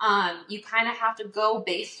 you kind of have to go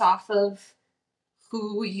based off of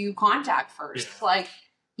who you contact first. Yeah. Like,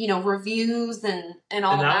 reviews and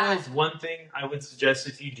all that. And that was one thing I would suggest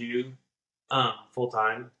if you do full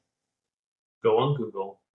time, go on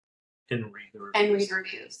Google and read the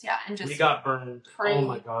reviews. Yeah. And just we got burned. Pray. Oh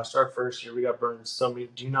my gosh, our first year we got burned so many.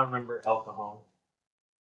 Do you not remember alcohol?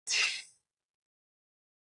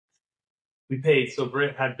 We paid. So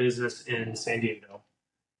Britt had business in San Diego.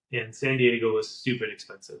 And San Diego was stupid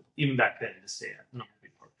expensive, even back then, to stay at.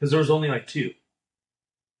 Because there was only like 2.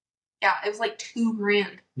 Yeah, it was like $2,000.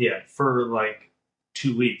 Yeah, for like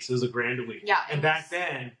 2 weeks. It was $1,000 a week. Yeah. And back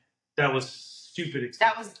then, that was stupid expensive.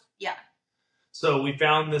 That was, yeah. So we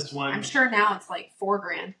found this one. I'm sure now it's like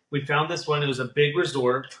 $4,000. We found this one. It was a big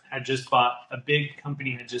resort. A big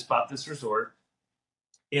company had just bought this resort.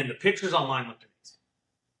 And the pictures online looked amazing.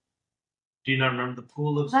 Do you not remember the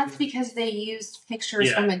pool? Well, that's because they used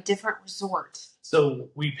pictures from a different resort. So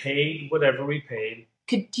we paid whatever we paid.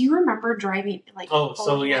 Do you remember driving?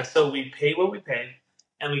 So we pay what we pay,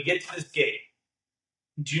 and we get to this gate.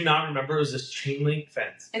 Do you not remember? It was this chain link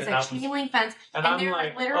fence. It's a chain link fence, and there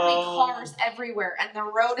are literally cars everywhere, and the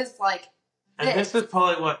road is like this. And this was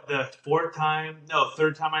probably the third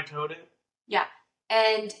time I towed it. Yeah,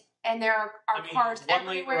 and there are cars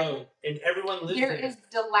everywhere. Road, and everyone lives there. There is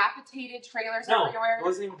dilapidated trailers everywhere. It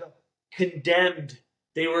wasn't even condemned.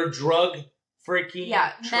 They were drug freaking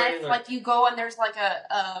mess. Like, you go and there's like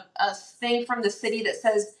a thing from the city that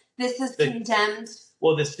says this is condemned.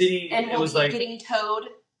 Well, the city, and it was like getting towed.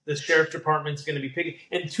 The sheriff department's going to be picking,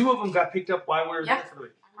 and 2 of them got picked up while we were there for the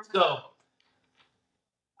week. So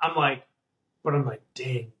I'm like,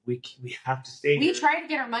 dang, we have to stay. We tried to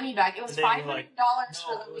get our money back. It was $500 for the week.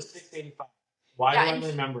 It was $685. Why do I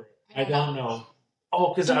remember it? I don't know.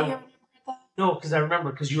 Oh, because I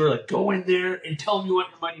remember because you were like, go in there and tell them you want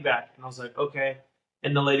your money back, and I was like, okay,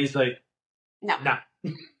 and the lady's like, no.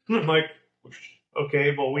 I'm like,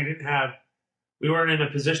 okay, well, we weren't in a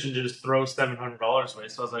position to just throw $700 away.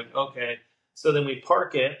 So I was like, okay. So then we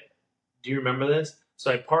park it. Do you remember this?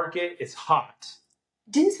 So I park it. It's hot.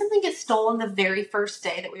 Didn't something get stolen the very first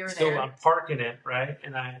day that we were there? So I'm parking it, right?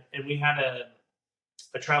 And we had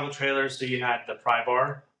a travel trailer. So you had the pry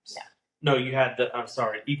bar. Yeah. No, you had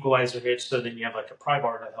equalizer hitch. So then you have like a pry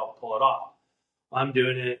bar to help pull it off. Well, I'm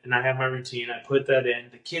doing it, and I have my routine. I put that in.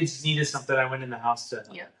 The kids needed something. I went in the house to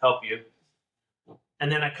help you.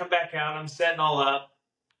 And then I come back out, I'm setting all up,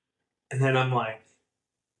 and then I'm like,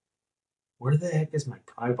 where the heck is my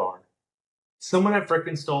pry bar? Someone had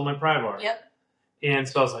freaking stole my pry bar. Yep. And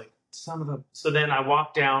so I was like, so then I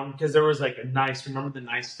walked down, because there was like remember the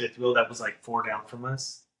nice fifth wheel that was like 4 down from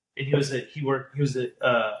us? And he was a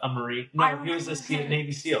Marine. No, he was a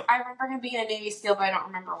Navy SEAL. I remember him being a Navy SEAL, but I don't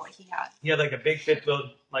remember what he had. He had like a big fifth wheel,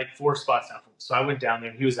 like 4 spots down from us. So I went down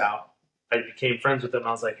there, he was out. I became friends with him. I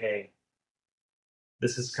was like, hey,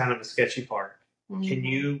 this is kind of a sketchy part.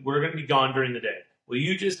 Mm-hmm. We're going to be gone during the day. Will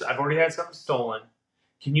you I've already had something stolen.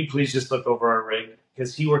 Can you please just look over our rig?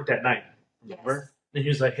 Because he worked at night, remember? Yes. And he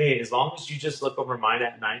was like, hey, as long as you just look over mine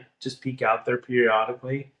at night, just peek out there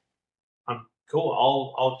periodically, I'm cool.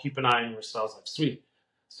 I'll keep an eye on yours. So I was like, sweet.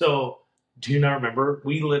 So do you not remember?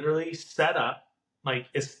 We literally set up like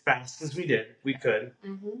as fast as we could,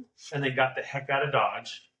 and then got the heck out of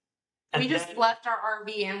Dodge. And we just left our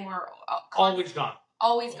RV and we're always gone.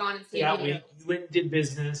 Always gone and seen videos. We went and did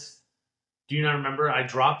business. Do you not remember? I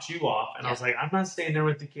dropped you off, and I was like, I'm not staying there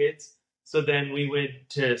with the kids. So then we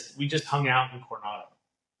just hung out in Coronado.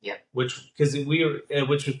 Yep. Which was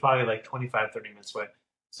probably like 25, 30 minutes away.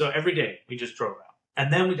 So every day we just drove out.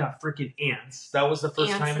 And then we got freaking ants. That was the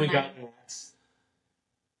first time we got ants.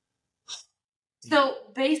 So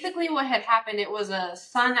basically what had happened, it was a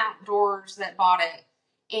Sun Outdoors that bought it.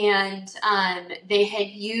 And they had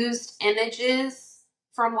used images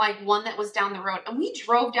from like one that was down the road. And we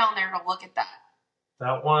drove down there to look at that.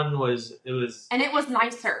 That one was... And it was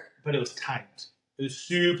nicer. But it was tight. It was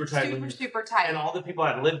super tight. Super tight. And all the people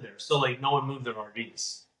had lived there. So like no one moved their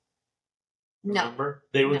RVs. No. Remember?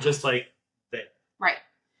 They were just like there. Right.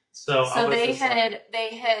 So they had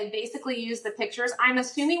basically used the pictures. I'm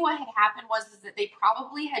assuming what had happened was that they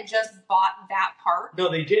probably had just bought that part.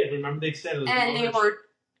 No, they did. Remember they said it was and they were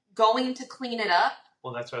going to clean it up.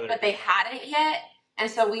 Well, that's why but they hadn't yet,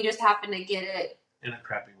 and so we just happened to get it in a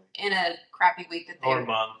crappy week. That they or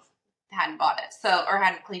month hadn't bought it, or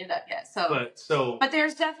hadn't cleaned it up yet. But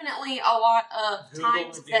there's definitely a lot of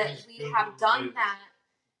times that we have done that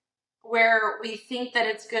where we think that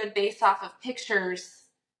it's good based off of pictures.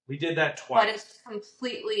 We did that twice. But it's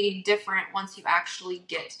completely different once you actually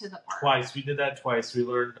get to the part. Twice. We did that twice. We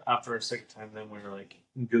learned after a second time, then we were like,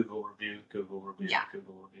 Google review. Yeah.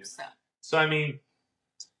 Google review. So, I mean,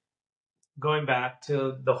 going back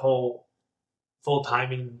to the whole full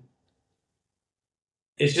timing,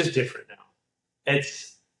 it's just different now.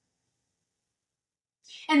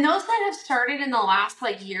 And those that have started in the last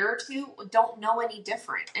year or two don't know any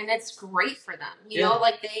different. And it's great for them. You know,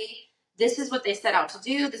 this is what they set out to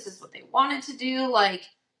do. This is what they wanted to do.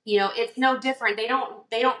 It's no different. They don't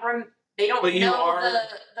know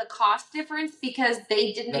the cost difference because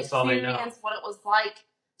they didn't experience what it was like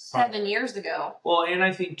 7 years ago. Well, and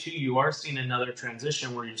I think too, you are seeing another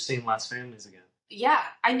transition where you're seeing less families again. Yeah,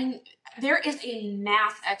 I mean, there is a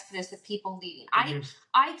mass exodus of people leaving.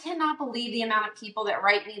 I cannot believe the amount of people that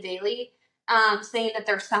write me daily saying that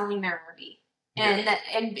they're selling their RV. And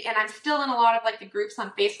I'm still in a lot of the groups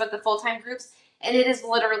on Facebook, the full-time groups, and it is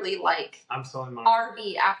literally I'm selling my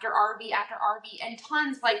RV after RV after RV and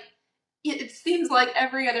tons. It seems like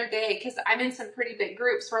every other day, because I'm in some pretty big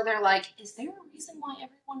groups where they're like, is there a reason why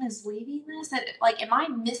everyone is leaving this? And am I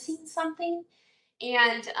missing something?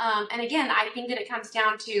 And again, I think that it comes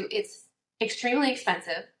down to it's extremely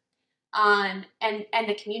expensive, and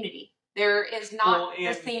the community. There is not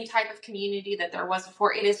the same type of community that there was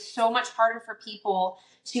before. It is so much harder for people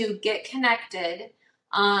to get connected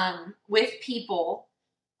with people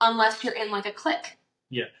unless you're in a clique.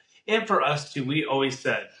 Yeah. And for us too, we always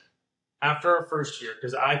said after our first year,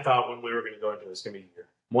 because I thought when we were going to go into it, it was going to be a year,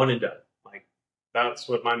 one and done. That's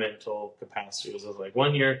what my mental capacity was. I was like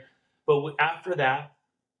 1 year. But after that,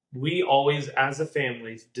 we always, as a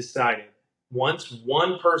family, decided once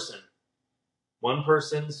one person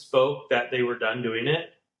spoke that they were done doing it,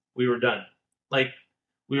 we were done.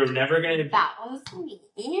 We were never going to... That was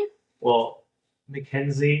me. Well,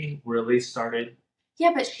 Mackenzie really started...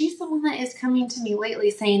 Yeah, but she's the one that is coming to me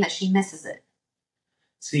lately saying that she misses it.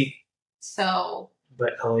 See... So...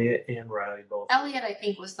 But Elliot and Riley both... Elliot, I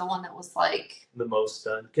think, was the one that was the most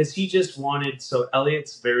done. Because he just wanted... So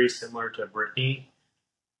Elliot's very similar to Brittany.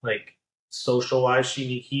 Social-wise,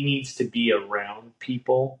 he needs to be around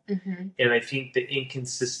people. Mm-hmm. And I think the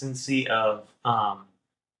inconsistency of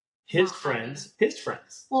his friends.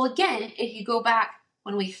 Well, again, if you go back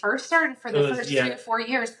when we first started for the first 3 or 4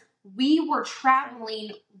 years, we were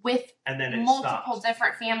traveling with multiple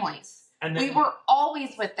different families. And we were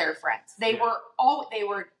always with their friends. They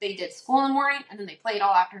did school in the morning and then they played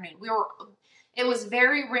all afternoon. It was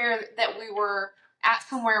very rare that we were at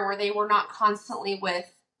somewhere where they were not constantly with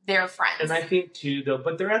their friends. And I think too, though,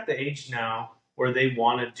 but they're at the age now where they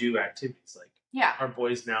want to do activities. Our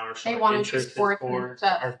boys now are showing interest in sports.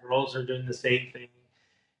 Our girls are doing the same thing.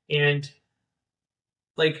 And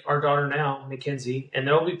our daughter now, Mackenzie, and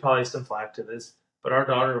there'll be probably some flack to this, but our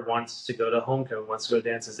daughter wants to go to homecoming, wants to go to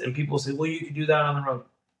dances. And people say, well, you can do that on the road.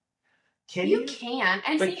 Can you? You can.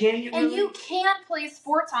 And can you? And you can play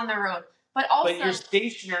sports on the road. But also, you're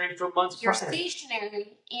stationary for months. You're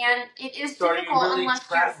stationary, and it is difficult unless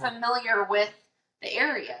you're familiar with the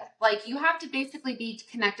area. You have to basically be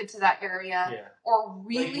connected to that area, or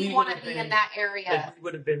really want to be in that area. We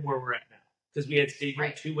would have been where we're at now because we had stayed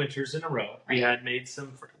here 2 winters in a row. Right. We had made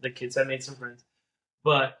the kids had made some friends,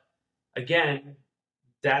 but again,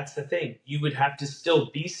 that's the thing. You would have to still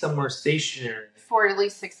be somewhere stationary for at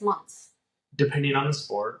least 6 months. depending on the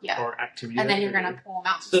sport Yeah. or activity. And that then you're they're going doing. to pull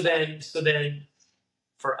them out. So then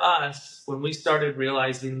for us, when we started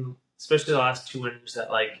realizing, especially the last 2 winters,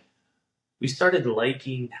 that like we started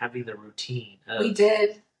liking having the routine. We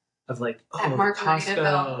did. Of like, At oh, Margaritaville,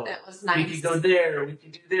 Costco, it was nice. we could go there, we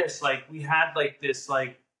could do this. Like we had like this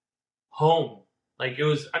like home. Like it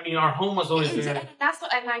was. I mean, our home was always there. And that's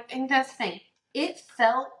what, and I think that's the thing. It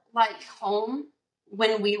felt like home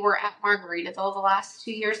when we were at Margaritaville the last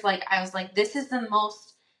 2 years. Like I was like, this is the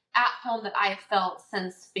most at home that I've felt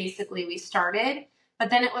since basically we started. But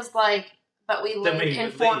then it was like, but we lived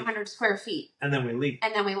in 400 square feet, and then we leave,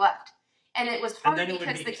 and then we left, and it was hard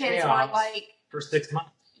because the kids were like for 6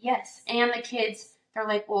 months. Yes, and the kids, they're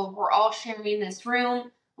like, well, we're all sharing this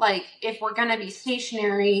room. Like, if we're gonna be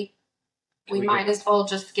stationary, we might as well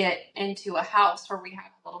just get into a house where we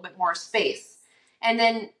have a little bit more space. And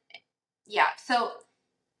then, yeah, so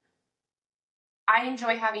I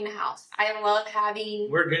enjoy having a house. I love having.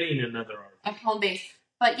 We're getting another RV. A home base.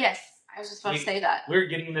 But yes, I was just about to say that. We're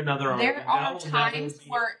getting another RV. There are times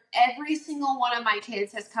where every single one of my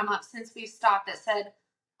kids has come up since we've stopped that said,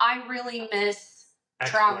 I really miss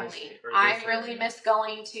traveling. I really miss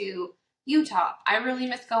going to Utah. I really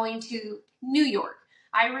miss going to New York.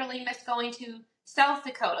 I really miss going to South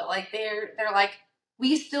Dakota. Like they're like,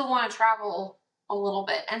 we still want to travel a little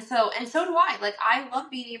bit. And so do I. Like I love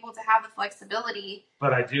being able to have the flexibility.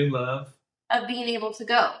 But I do love of being able to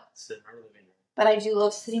go. Sit in our living room. But I do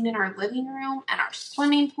love sitting in our living room and our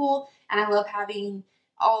swimming pool, and I love having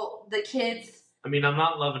all the kids. I mean, I'm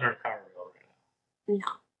not loving our power wheel right now.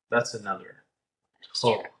 No. That's another.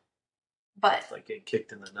 True. But it's like getting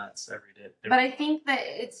kicked in the nuts every day. But I think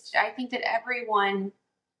that everyone.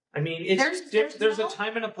 I mean, there's a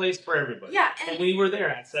time and a place for everybody. Yeah, and we were there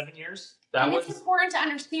at 7 years. It's important to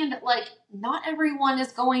understand that like not everyone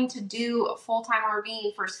is going to do a full-time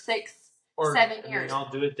RVing for 6 or 7 years. They all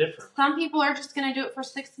do it different. Some people are just going to do it for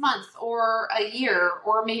 6 months or a year,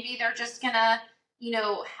 or maybe they're just going to,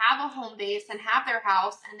 have a home base and have their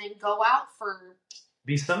house and then go out for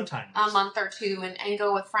sometimes a month or two and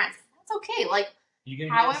go with friends. That's okay. Like you can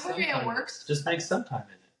however it works. Just make some time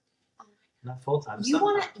in it. Not full time. You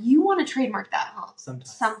want to trademark that, huh?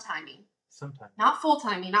 Sometimes. Some timing. Sometimes. Not full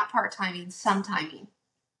timing, not part timing. Some timing.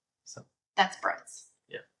 That's Brett's.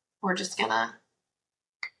 Yeah. We're just gonna.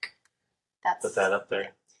 Put that up there.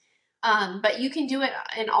 But you can do it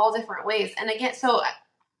in all different ways. And again, so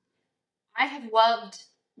I have loved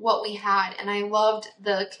what we had, and I loved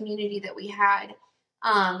the community that we had.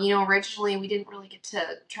 Originally we didn't really get to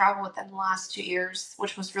travel with them the last 2 years,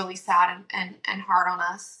 which was really sad and hard on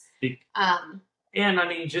us. And I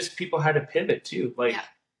mean, just people had to pivot too, like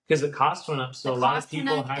because the cost went up, so a lot of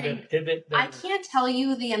people had to pivot. I can't tell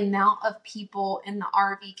you the amount of people in the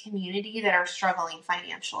RV community that are struggling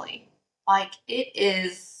financially. Like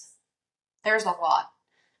there's a lot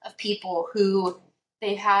of people who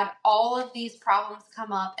they've had all of these problems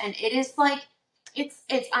come up, and it is like, it's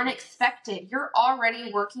unexpected. You're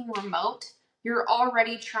already working remote. You're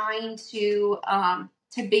already trying to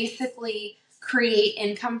basically create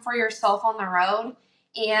income for yourself on the road.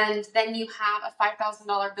 And then you have a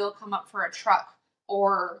 $5,000 bill come up for a truck,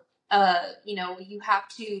 or you have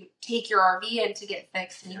to take your RV in to get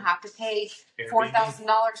fixed, and you have to pay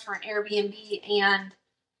 $4,000 for an Airbnb and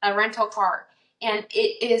a rental car. And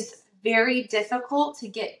it is very difficult to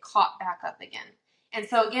get caught back up again. And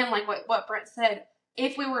so again, like what Brent said,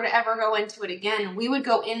 if we were to ever go into it again, we would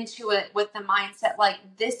go into it with the mindset like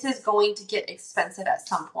this is going to get expensive at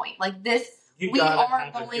some point. Like this, we are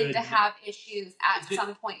going to have issues at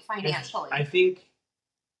some point financially. I think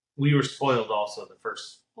we were spoiled also the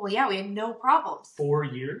first. Well, yeah, we had no problems. 4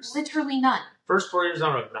 years? Literally none. First 4 years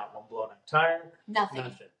on road, not one blown out tire.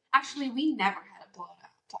 Nothing. Actually, we never had a blown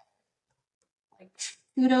out tire. Like,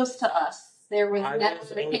 kudos to us. There was never,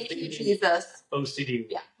 thank you, Jesus. OCD.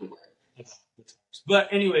 Yeah, we were. But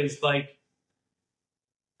anyways, like,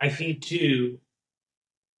 I think too,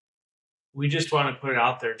 we just want to put it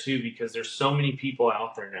out there too, because there's so many people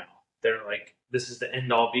out there now. They're like, this is the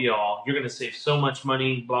end all be all. You're going to save so much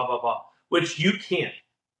money, blah, blah, blah. Which you can't.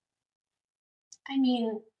 I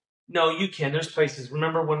mean. No, you can. There's places.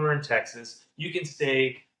 Remember when we were in Texas, you can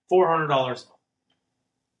stay $400 a month.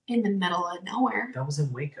 In the middle of nowhere. That was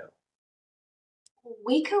in Waco.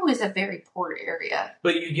 Waco is a very poor area.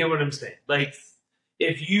 But you get what I'm saying. Like,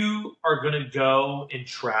 if you are going to go and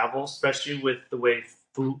travel, especially with the way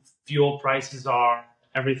fuel prices are,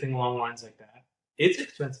 everything along lines like that, it's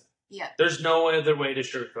expensive. Yeah. There's no other way to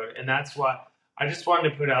sugarcoat it. And that's why I just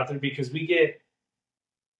wanted to put it out there, because we get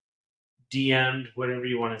DM'd, whatever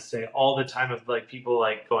you want to say, all the time of like people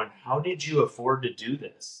like going, how did you afford to do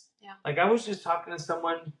this? Yeah. Like, I was just talking to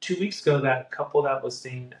someone 2 weeks ago, that couple that was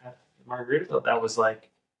staying at Margaritaville, that was like,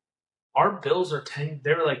 our bills are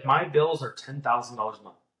they were like, my bills are $10,000 a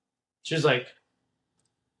month. She's like,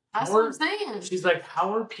 that's what I'm saying. She's like,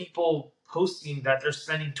 how are people posting that they're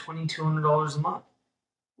spending $2,200 a month?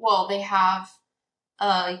 Well, they have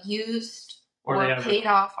a used or paid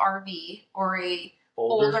off RV or a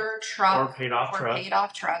older truck or paid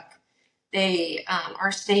off truck. They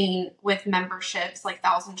are staying with memberships like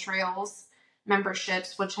Thousand Trails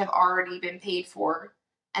memberships, which have already been paid for,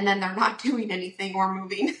 and then they're not doing anything or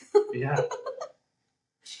moving. Yeah.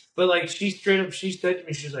 But like, she straight up, she said to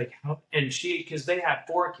me, she's like, how? And because they have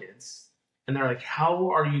 4 kids, and they're like,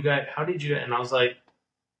 how did you? And I was like,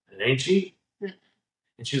 it ain't cheap.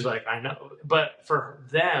 And she's like, I know, but for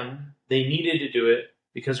them, they needed to do it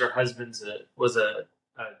because her husband was a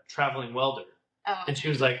traveling welder. Oh. And she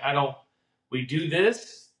was like, we do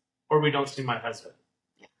this or we don't see my husband.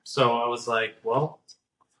 Yeah. So I was like, well,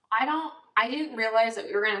 I didn't realize that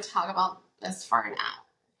we were going to talk about this far now.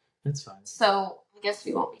 That's fine. So I guess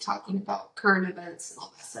we won't be talking about current events and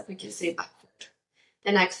all that stuff. We can save that for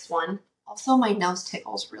the next one. Also, my nose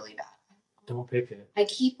tickles really bad. Don't pick it. I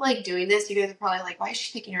keep like doing this. You guys are probably like, why is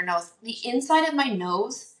she picking her nose? The inside of my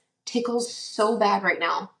nose tickles so bad right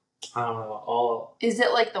now. I don't know. Is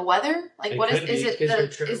it like the weather? Like, what is it?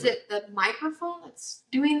 Is it the microphone that's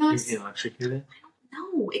doing this? You electrocuted? I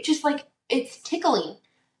don't know. It just like, it's tickling.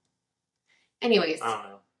 Anyways.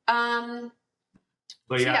 I don't know.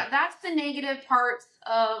 But so yeah, that's the negative parts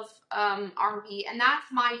of RV, and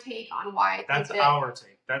that's my take on why I think that's our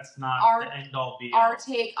take. That's not the end all be all. Our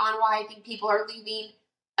take on why I think people are leaving.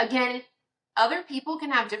 Again, other people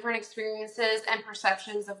can have different experiences and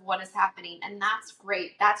perceptions of what is happening, and that's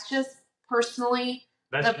great. That's just personally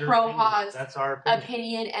the pro-Haas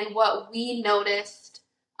opinion and what we noticed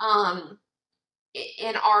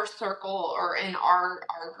in our circle or in our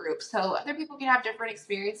group. So other people can have different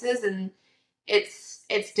experiences, and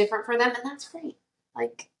it's different for them, and that's great.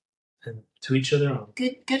 Like, and to each other own.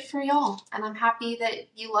 Good for y'all, and I'm happy that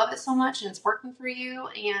you love it so much and it's working for you.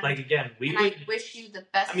 And like, again, I wish you the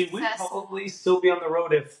best. I mean, we'd probably still be on the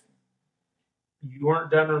road if you weren't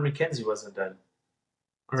done or Mackenzie wasn't done,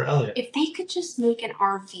 or Elliot. If they could just make an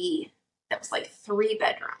RV that was like 3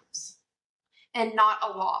 bedrooms and not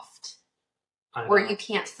a loft where you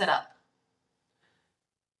can't sit up.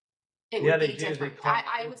 It would be different.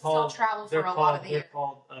 I would still travel for a lot of the year. They're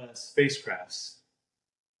called spacecrafts.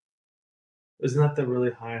 Isn't that the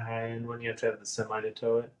really high end one you have to have the semi to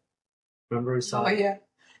tow it? Remember we saw it? Oh, yeah.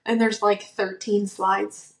 And there's like 13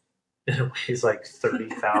 slides. It weighs like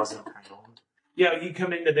 30,000 pounds. Yeah, you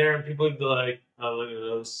come into there and people would be like, oh, look at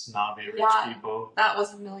those snobby rich people. That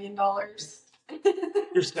was $1 million.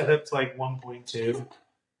 Your setup's like 1.2.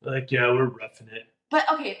 Like, yeah, we're roughing it. But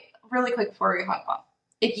okay, really quick before we hop off.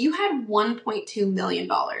 If you had $1.2 million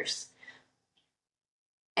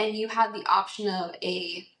and you had the option of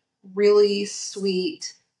a really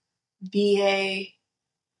sweet VA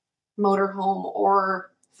motorhome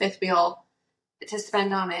or fifth wheel to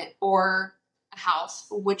spend on it, or a house,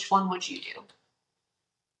 which one would you do?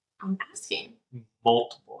 I'm asking.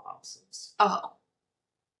 Multiple houses. Oh.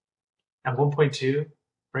 At 1.2,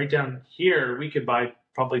 right down here, we could buy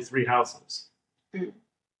probably 3 houses. Mm.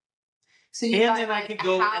 So then I could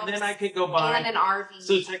go buy and an RV.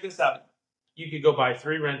 So check this out. You could go buy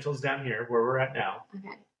 3 rentals down here where we're at now.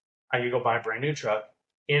 Okay. I could go buy a brand new truck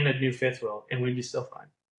and a new fifth wheel, and we'd be still fine.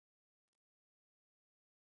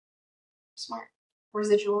 Smart.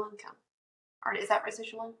 Residual income. Or is that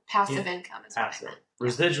residual? Passive income is what I meant.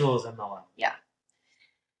 Residual is MLM. Yeah.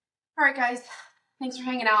 All right, guys. Thanks for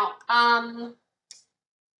hanging out.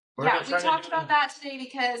 We talked about that today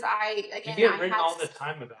because I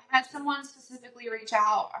had someone specifically reach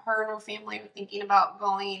out. Her and her family were thinking about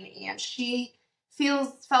going, and she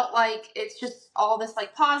felt like it's just all this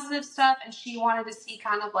like positive stuff, and she wanted to see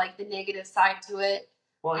kind of like the negative side to it.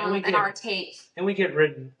 Well, and our take. And we get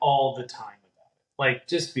written all the time about it. Like,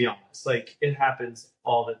 just be honest. Like, it happens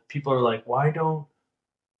all the people are like, why don't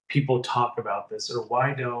people talk about this, or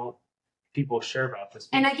why don't people share about this?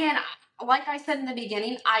 And again, like I said in the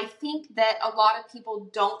beginning, I think that a lot of people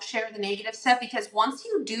don't share the negative stuff, because once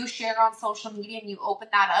you do share on social media and you open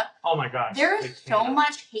that up, oh my gosh, there is so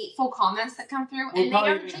much hateful comments that come through, and they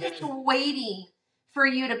are just waiting for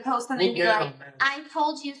you to post something and be like, I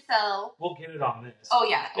told you so. We'll get it on this. Oh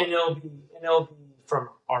yeah. And it'll be from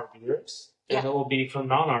our viewers, and it will be from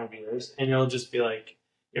non-our viewers, and it'll just be like,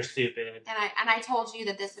 you're stupid. And I told you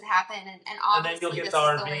that this would happen, and obviously and then you'll get the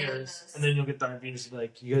RVers, and then you'll get the RVers to be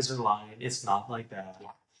like, you guys are lying. It's not like that. Yeah.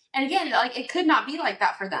 And again, like, it could not be like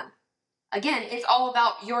that for them. again, it's all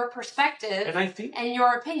about your perspective And I think, and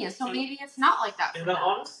your opinion. So maybe it's not like that. And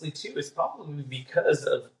honestly, too, it's probably because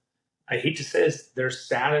of, I hate to say this, their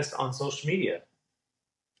status on social media.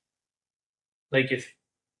 Like, it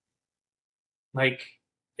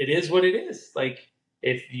is what it is. Like,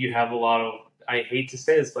 if you have a lot of, I hate to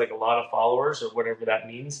say this, like a lot of followers or whatever that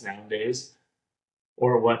means nowadays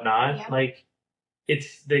or whatnot, Yeah. like,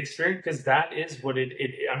 it's the experience, because that is what I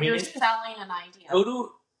mean, you're selling an idea.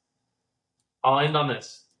 I'll end on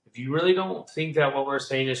this. If you really don't think that what we're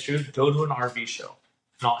saying is true, go to an RV show.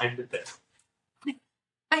 And I'll end it there.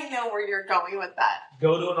 I know where you're going with that.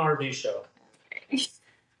 Go to an RV show.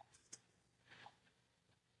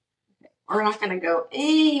 We're not going to go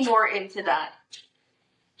any more into that,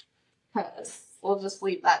 because we'll just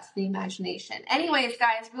leave that to the imagination. Anyways,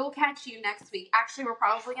 guys, we'll catch you next week. Actually, we're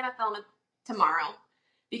probably going to film it tomorrow,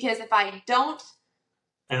 because if I don't...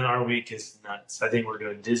 And our week is nuts. I think we're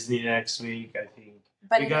doing Disney next week. I think...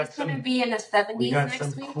 But it's going to be in the 70s next week. We got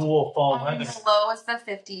some cool fall weather. The low is the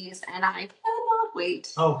 50s, and I cannot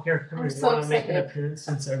wait. Oh, here, come here. So you want to make an appearance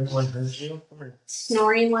since everyone heard you? Come here.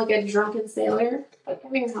 Snoring like a drunken sailor.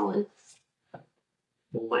 Come here, Helen.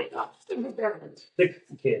 Oh my gosh. Thick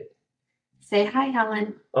kid. Say hi,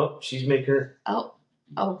 Helen. Oh, she's making her. Oh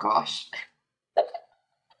gosh.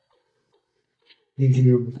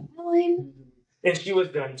 Helen. And she was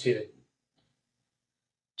done too.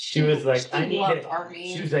 She was like, I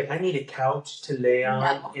need a couch to lay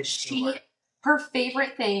on. No, her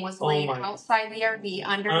favorite thing was laying outside the RV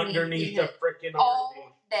underneath the freaking RV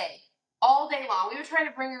all day long. We would try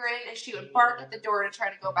to bring her in, and she would bark at the door to try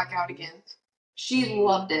to go back out again. She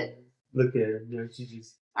loved it. Look at her. No, she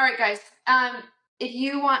just... All right, guys. If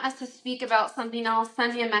you want us to speak about something else,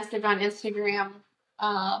 send me a message on Instagram.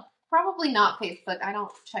 Probably not Facebook. I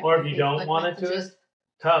don't check. Or if you don't want to do it,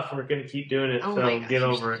 tough. We're gonna keep doing it. So get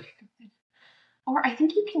over it. Or I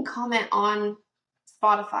think you can comment on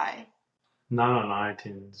Spotify. Not on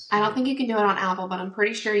iTunes. I don't think you can do it on Apple, but I'm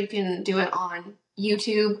pretty sure you can do it on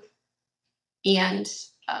YouTube and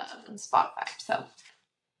Spotify. So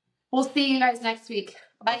we'll see you guys next week.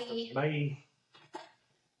 Bye. Bye.